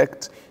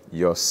protect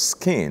your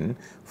skin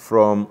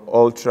from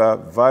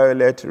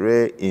ultraviolet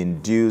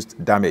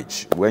ray-induced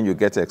damage when you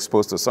get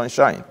exposed to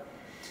sunshine.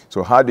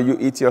 So how do you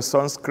eat your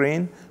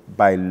sunscreen?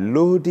 By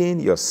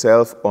loading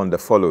yourself on the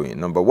following.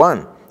 Number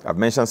one, I've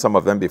mentioned some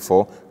of them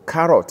before.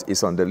 Carrot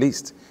is on the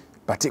list,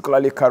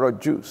 particularly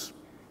carrot juice.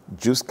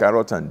 Juice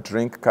carrot and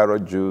drink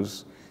carrot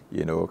juice.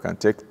 You know, can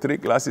take 3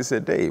 glasses a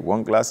day.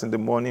 1 glass in the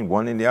morning,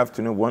 1 in the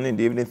afternoon, 1 in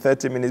the evening,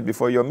 30 minutes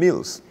before your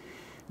meals.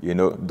 You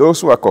know,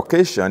 those who are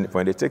Caucasian,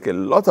 when they take a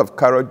lot of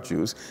carrot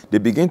juice, they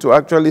begin to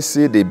actually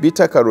see the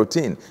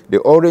beta-carotene, the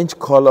orange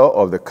color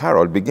of the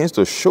carrot begins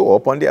to show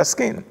up on their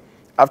skin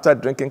after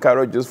drinking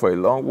carrot juice for a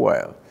long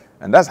while.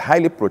 And that's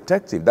highly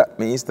protective. That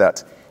means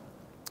that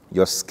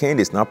your skin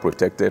is now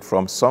protected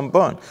from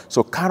sunburn.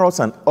 So carrots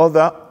and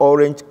other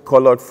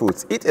orange-colored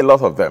foods, eat a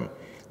lot of them.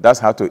 That's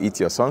how to eat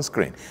your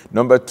sunscreen.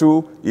 Number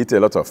 2, eat a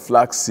lot of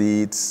flax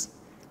seeds,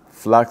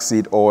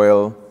 flaxseed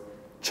oil,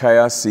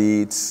 chia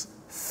seeds,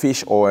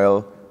 fish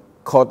oil,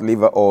 cod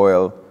liver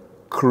oil,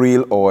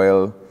 krill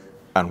oil,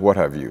 and what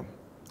have you.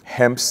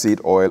 Hemp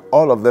seed oil,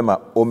 all of them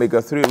are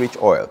omega-3 rich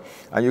oil.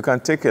 And you can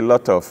take a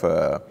lot of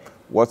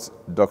what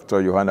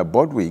Dr. Johanna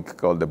Bodwig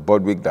called the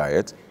Bodwig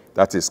diet.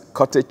 That is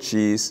cottage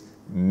cheese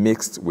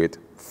mixed with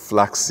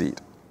flaxseed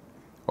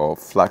or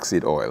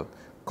flaxseed oil.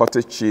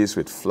 Cottage cheese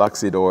with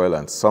flaxseed oil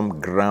and some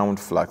ground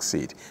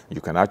flaxseed. You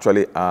can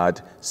actually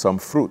add some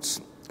fruits.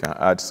 You can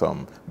add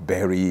some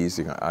berries,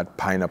 you can add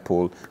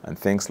pineapple and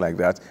things like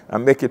that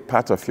and make it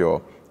part of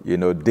your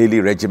daily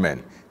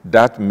regimen.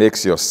 That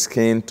makes your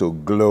skin to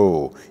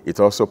glow. It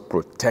also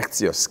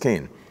protects your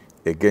skin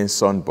against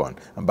sunburn.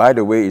 And by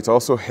the way, it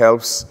also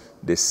helps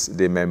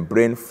the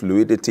membrane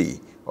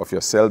fluidity of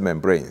your cell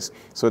membranes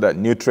so that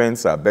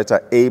nutrients are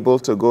better able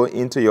to go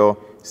into your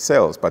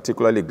cells,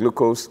 particularly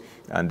glucose,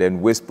 and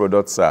then waste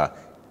products are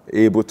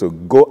able to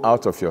go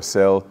out of your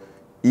cell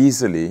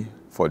easily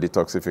for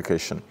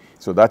detoxification.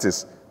 So that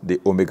is the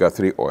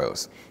omega-3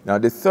 oils. Now,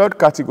 the third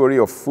category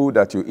of food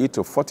that you eat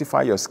to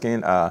fortify your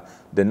skin are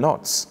the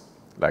nuts,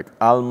 like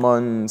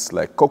almonds,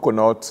 like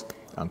coconut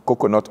and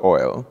coconut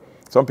oil.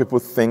 Some people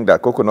think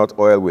that coconut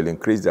oil will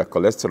increase their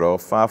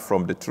cholesterol. Far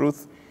from the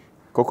truth.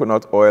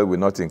 Coconut oil will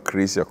not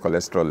increase your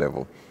cholesterol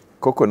level.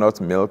 Coconut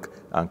milk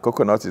and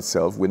coconut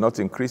itself will not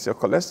increase your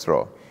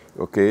cholesterol,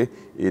 okay?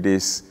 It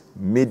is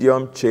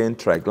medium-chain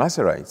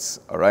triglycerides,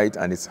 all right?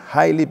 And it's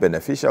highly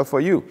beneficial for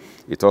you.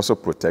 It also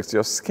protects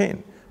your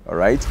skin, all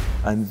right?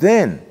 And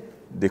then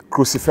the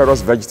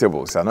cruciferous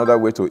vegetables, another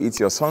way to eat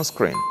your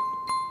sunscreen.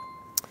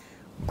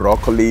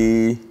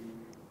 Broccoli,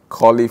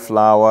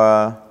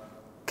 cauliflower,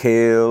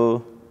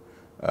 kale,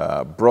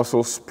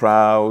 Brussels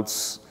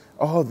sprouts.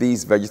 All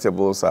these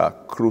vegetables are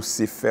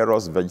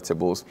cruciferous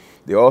vegetables.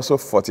 They also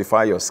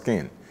fortify your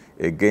skin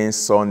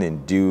against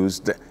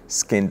sun-induced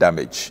skin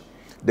damage.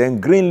 Then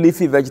green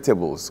leafy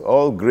vegetables,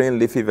 all green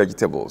leafy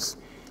vegetables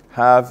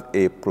have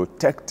a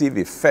protective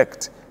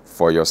effect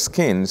for your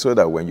skin so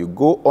that when you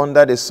go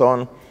under the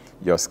sun,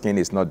 your skin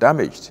is not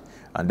damaged.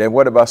 And then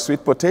what about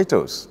sweet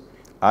potatoes?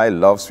 I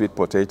love sweet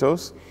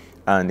potatoes.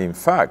 And in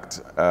fact,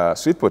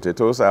 sweet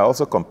potatoes are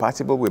also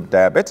compatible with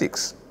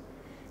diabetics.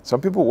 Some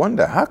people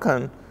wonder, how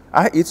can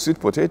I eat sweet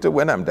potato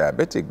when I'm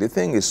diabetic? The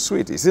thing is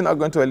sweet. Is it not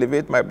going to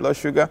elevate my blood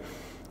sugar?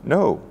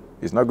 No,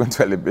 it's not going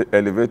to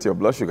elevate your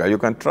blood sugar. You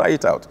can try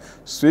it out.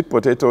 Sweet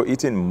potato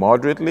eaten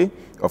moderately.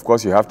 Of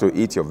course, you have to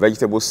eat your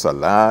vegetable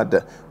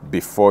salad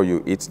before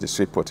you eat the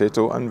sweet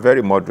potato, and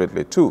very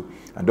moderately too.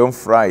 And don't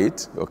fry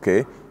it,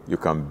 okay? You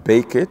can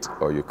bake it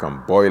or you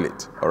can boil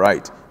it, all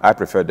right? I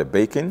prefer the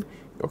baking,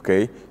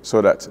 okay,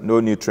 so that no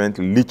nutrient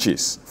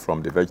leaches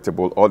from the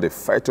vegetable. All the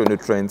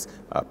phytonutrients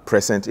are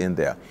present in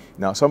there.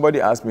 Now,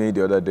 somebody asked me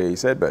the other day, he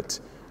said, but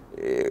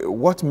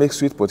what makes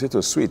sweet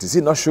potato sweet? Is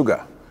it not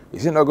sugar?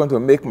 Is it not going to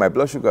make my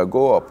blood sugar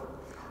go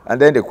up? And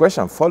then the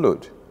question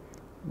followed,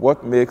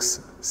 what makes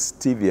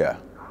stevia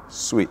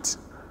sweet?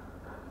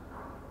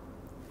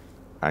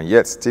 And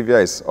yet,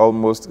 stevia is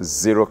almost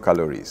 0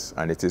 calories,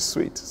 and it is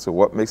sweet. So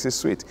what makes it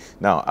sweet?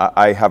 Now,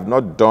 I have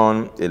not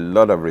done a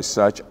lot of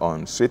research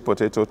on sweet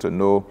potato to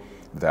know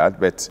that,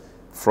 but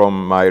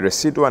from my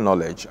residual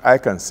knowledge, I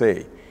can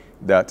say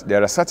that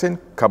there are certain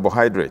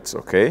carbohydrates,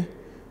 okay,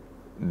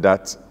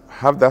 that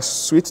have that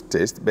sweet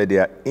taste, but they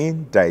are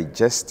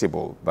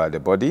indigestible by the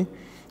body,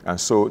 and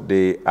so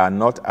they are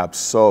not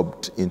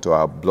absorbed into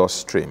our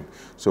bloodstream.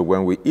 So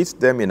when we eat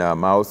them in our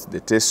mouth, they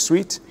taste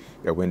sweet.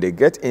 When they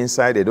get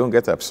inside, they don't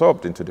get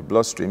absorbed into the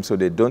bloodstream, so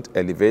they don't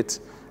elevate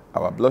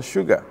our blood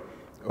sugar,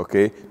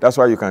 okay? That's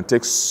why you can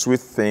take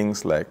sweet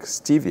things like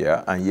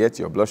stevia, and yet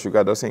your blood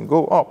sugar doesn't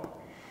go up.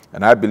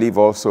 And I believe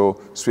also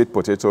sweet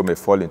potato may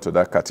fall into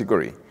that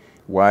category.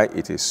 Why?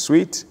 It is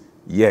sweet,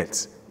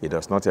 yet it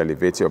does not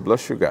elevate your blood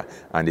sugar,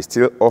 and it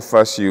still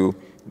offers you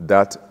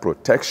that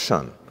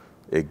protection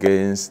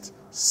against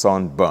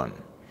sunburn.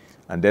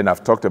 And then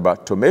I've talked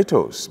about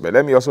tomatoes, but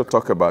let me also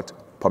talk about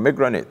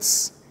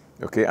pomegranates.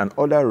 okay, and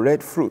other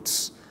red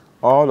fruits.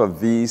 All of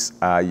these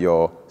are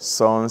your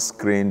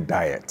sunscreen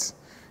diet.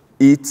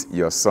 Eat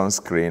your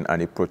sunscreen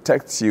and it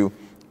protects you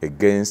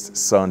against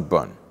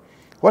sunburn.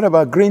 What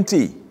about green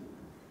tea?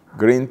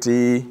 Green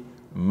tea,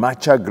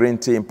 matcha green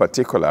tea in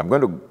particular. I'm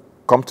going to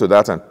come to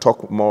that and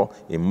talk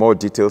in more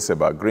details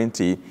about green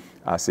tea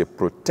as a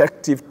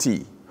protective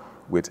tea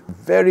with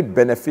very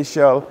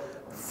beneficial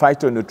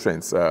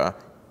phytonutrients,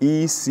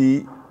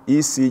 ECGC,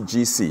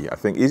 I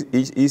think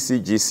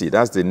ECGC,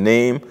 that's the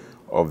name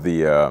of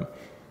the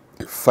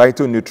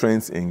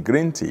phytonutrients in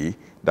green tea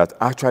that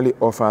actually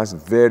offers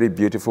very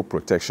beautiful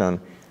protection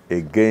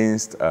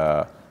against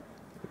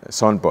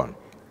sunburn.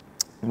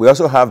 We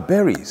also have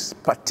berries,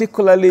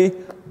 particularly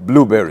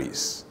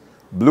blueberries.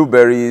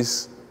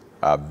 Blueberries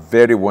are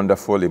very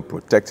wonderful in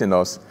protecting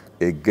us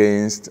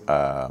against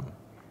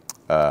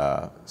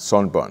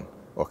sunburn,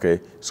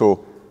 okay?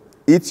 So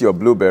eat your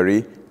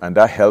blueberry and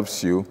that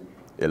helps you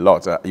a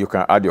lot. You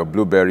can add your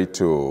blueberry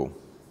to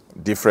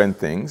different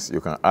things.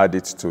 You can add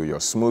it to your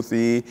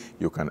smoothie.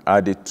 You can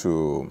add it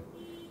to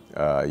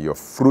your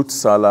fruit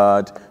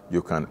salad.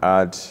 You can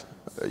add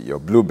your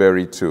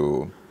blueberry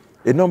to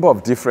a number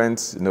of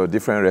different,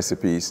 different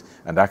recipes,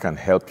 and that can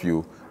help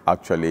you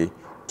actually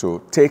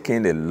to take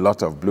in a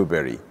lot of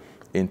blueberry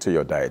into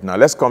your diet. Now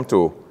let's come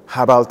to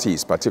herbal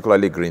teas,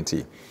 particularly green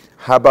tea.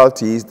 Herbal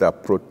teas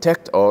that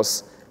protect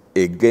us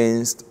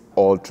against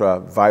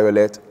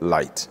ultraviolet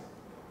light.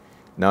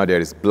 Now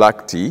there is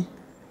black tea,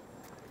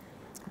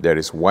 there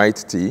is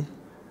white tea,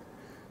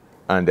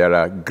 and there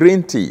are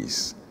green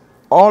teas.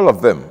 All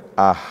of them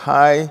are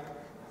high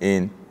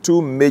in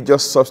two major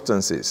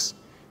substances.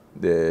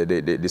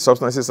 The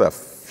substances are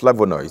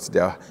flavonoids.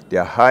 They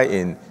are high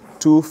in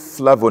two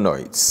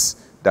flavonoids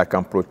that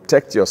can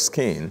protect your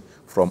skin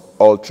from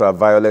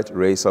ultraviolet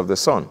rays of the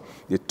sun.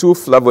 The two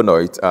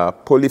flavonoids are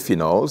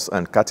polyphenols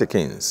and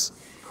catechins.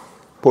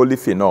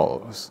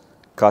 Polyphenols,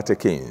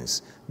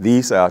 catechins.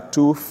 These are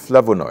two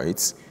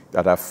flavonoids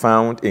that are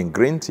found in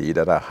green tea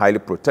that are highly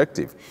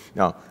protective.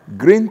 Now,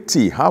 green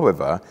tea,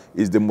 however,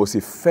 is the most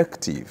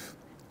effective,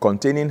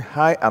 containing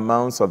high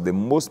amounts of the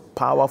most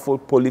powerful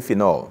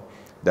polyphenol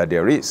that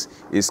there is.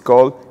 It's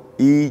called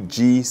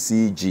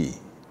EGCG.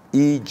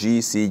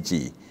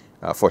 EGCG.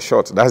 For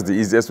short, that's the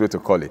easiest way to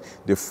call it.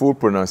 The full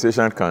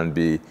pronunciation can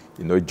be,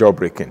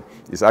 jaw-breaking.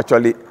 It's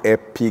actually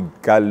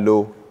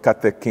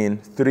epigallocatechin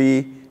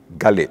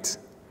 3-gallate.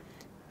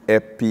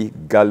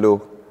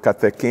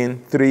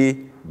 Epigallocatechin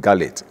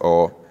 3-gallate,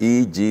 or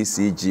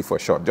EGCG for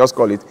short. Just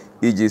call it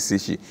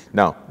EGCG.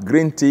 Now,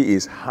 green tea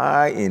is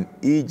high in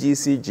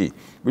EGCG,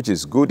 which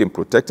is good in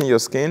protecting your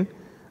skin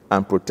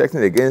and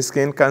protecting against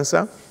skin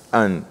cancer,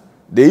 and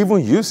they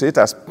even use it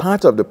as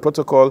part of the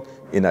protocol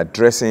in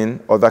addressing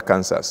other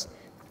cancers.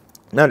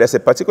 Now, there's a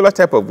particular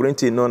type of green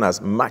tea known as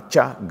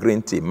matcha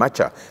green tea.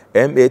 Matcha,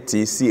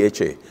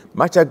 M-A-T-C-H-A.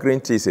 Matcha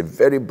green tea is a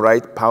very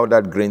bright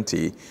powdered green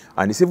tea,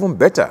 and it's even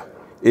better.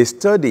 A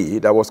study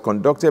that was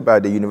conducted by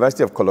the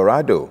University of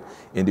Colorado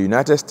in the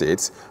United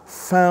States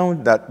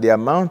found that the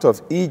amount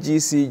of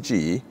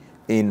EGCG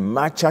in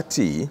matcha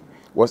tea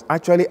was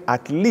actually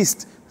at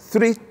least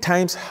 3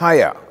 times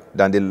higher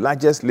than the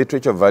largest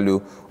literature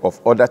value of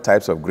other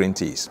types of green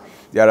teas.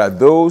 There are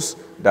those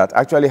that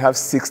actually have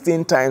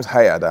 16 times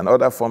higher than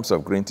other forms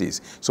of green teas.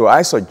 So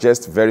I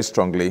suggest very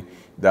strongly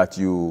that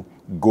you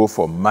go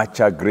for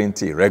matcha green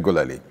tea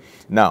regularly.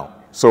 Now,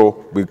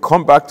 so we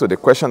come back to the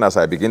question as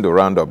I begin to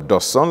round up.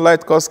 Does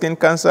sunlight cause skin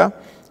cancer?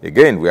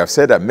 Again, we have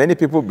said that many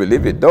people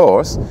believe it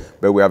does,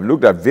 but we have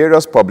looked at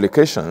various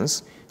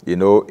publications,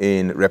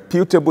 in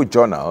reputable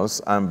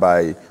journals and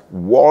by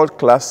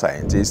world-class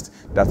scientists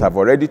that have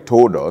already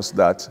told us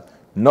that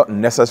not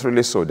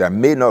necessarily so. There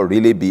may not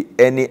really be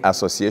any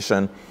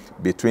association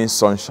between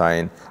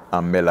sunshine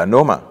and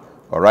melanoma.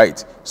 All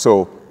right.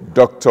 So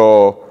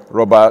Dr.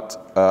 Robert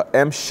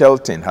M.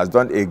 Shelton has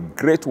done a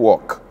great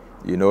work,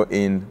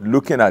 in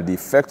looking at the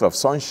effect of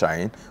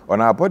sunshine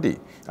on our body.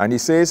 And he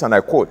says, and I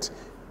quote,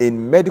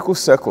 "In medical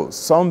circles,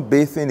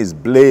 sunbathing is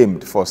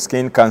blamed for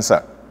skin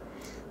cancer.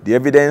 The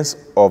evidence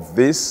of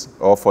this,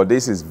 or for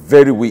this, is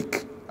very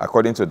weak,"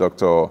 according to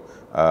Dr.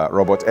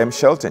 Robert M.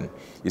 Shelton.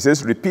 He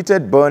says,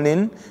 "Repeated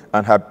burning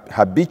and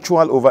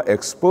habitual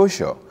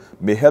overexposure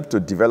may help to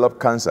develop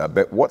cancer,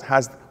 but what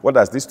has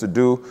this to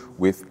do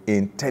with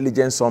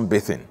intelligent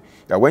sunbathing?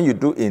 That when you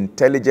do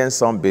intelligent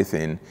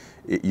sunbathing,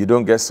 you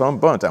don't get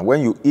sunburnt. And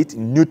when you eat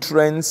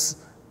nutrients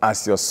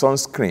as your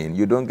sunscreen,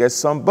 you don't get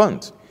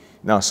sunburnt."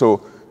 Now,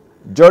 so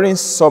during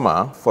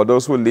summer, for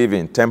those who live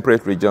in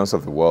temperate regions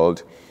of the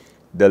world,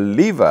 the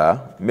liver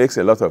makes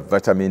a lot of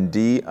vitamin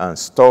D and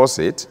stores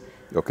it.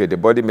 Okay, the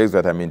body makes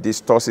vitamin D,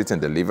 stores it in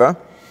the liver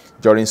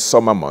during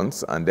summer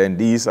months, and then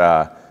these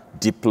are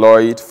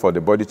deployed for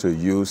the body to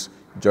use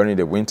during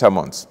the winter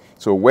months.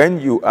 So when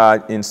you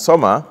are in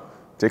summer,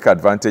 take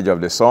advantage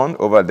of the sun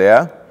over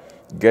there,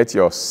 get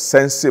your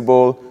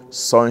sensible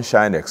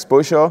sunshine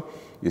exposure.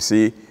 You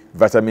see,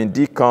 Vitamin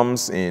D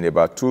comes in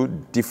about two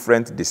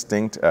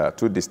distinct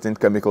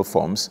chemical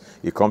forms.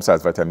 It comes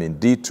as vitamin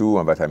D2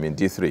 and vitamin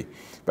D3.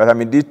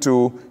 Vitamin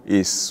D2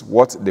 is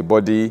what the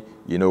body,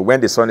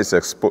 when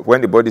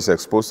the body is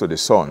exposed to the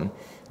sun,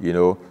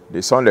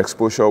 the sun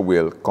exposure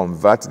will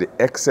convert the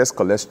excess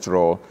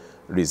cholesterol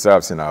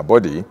reserves in our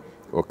body,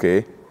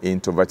 okay,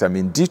 into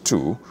vitamin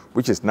D2,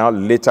 which is now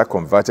later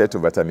converted to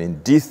vitamin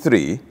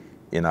D3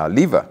 in our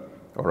liver,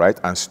 all right,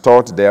 and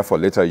stored there for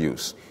later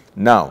use.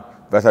 Now,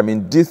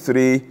 vitamin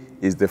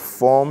D3 is the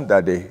form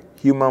that the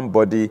human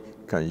body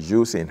can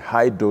use in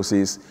high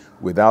doses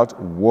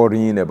without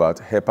worrying about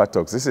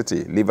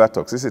hepatotoxicity, liver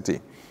toxicity,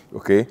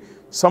 okay?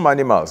 Some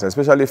animals,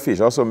 especially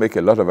fish, also make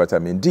a lot of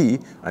vitamin D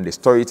and they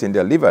store it in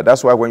their liver.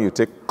 That's why when you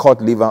take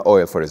cod liver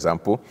oil, for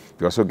example,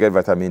 you also get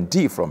vitamin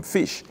D from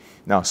fish.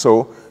 Now,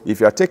 so if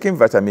you are taking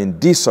vitamin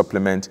D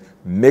supplement,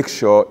 make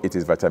sure it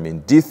is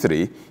vitamin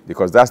D3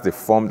 because that's the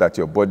form that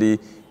your body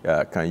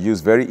can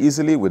use very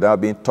easily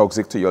without being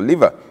toxic to your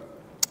liver.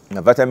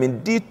 Now,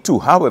 vitamin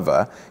D2,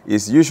 however,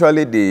 is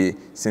usually the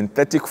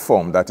synthetic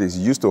form that is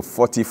used to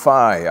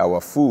fortify our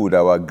food,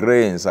 our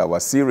grains, our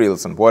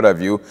cereals, and what have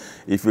you.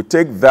 If you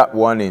take that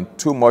one in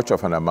too much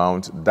of an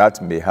amount,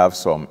 that may have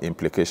some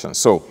implications.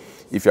 So,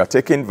 if you are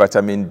taking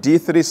vitamin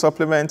D3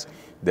 supplement,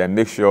 then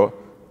make sure,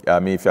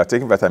 if you are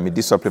taking vitamin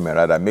D supplement,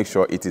 rather, make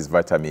sure it is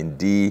vitamin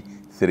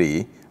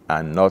D3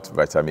 and not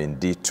vitamin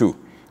D2.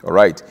 All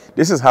right.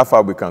 This is how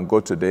far we can go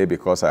today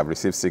because I've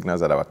received signals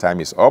that our time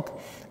is up.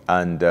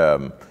 And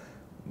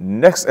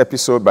next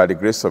episode, by the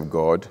grace of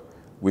God,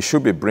 we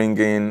should be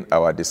bringing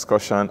our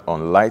discussion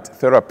on light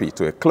therapy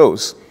to a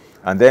close.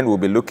 And then we'll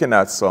be looking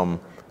at some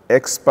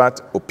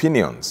expert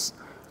opinions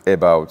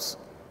about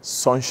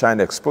sunshine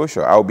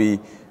exposure. I'll be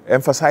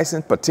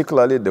emphasizing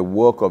particularly the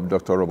work of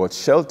Dr. Robert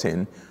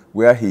Shelton,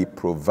 where he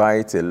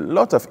provides a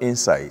lot of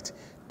insight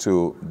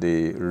to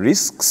the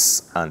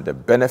risks and the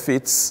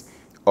benefits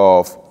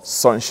of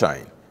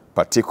sunshine,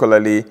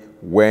 particularly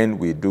when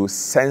we do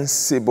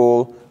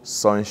sensible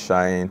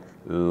sunshine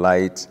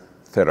light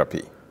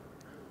therapy.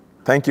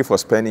 Thank you for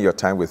spending your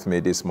time with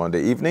me this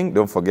Monday evening.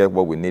 Don't forget,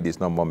 what we need is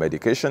not more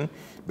medication,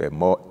 but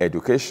more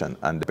education.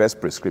 And the best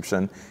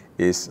prescription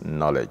is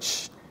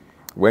knowledge.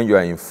 When you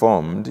are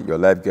informed, your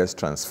life gets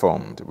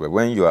transformed. But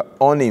when you are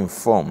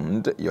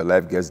uninformed, your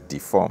life gets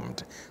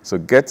deformed. So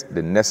get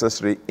the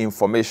necessary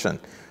information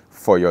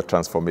for your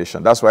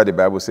transformation. That's why the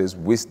Bible says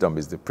wisdom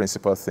is the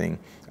principal thing,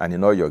 and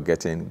in all you're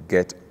getting,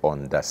 get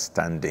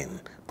understanding.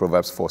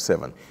 Proverbs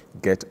 4:7,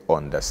 get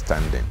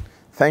understanding.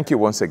 Thank you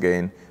once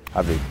again.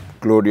 Have a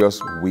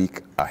glorious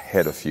week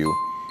ahead of you.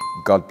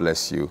 God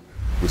bless you.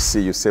 We'll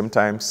see you same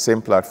time,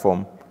 same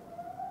platform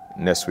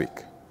next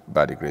week,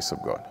 by the grace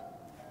of God.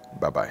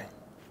 Bye-bye.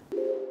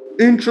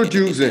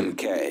 Introducing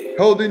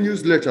Healthy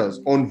Newsletters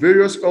on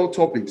various health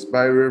topics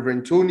by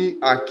Reverend Tony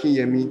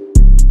Akinyemi.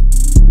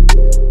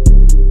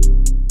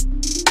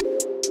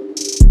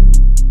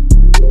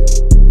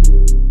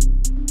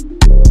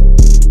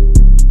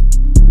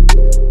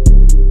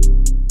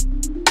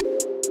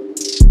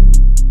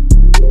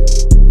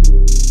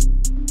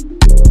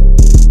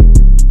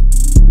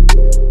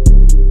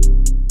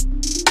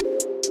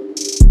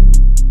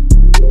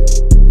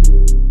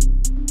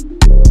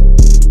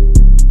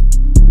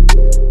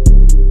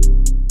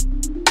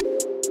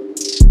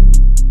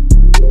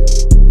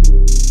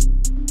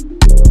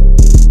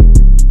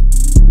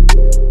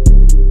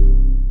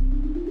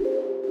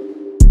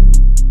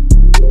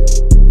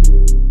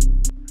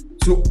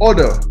 To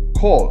order,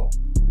 call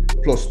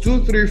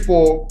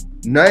 +234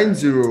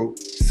 90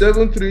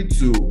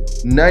 732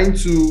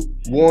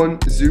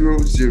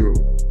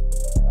 92100.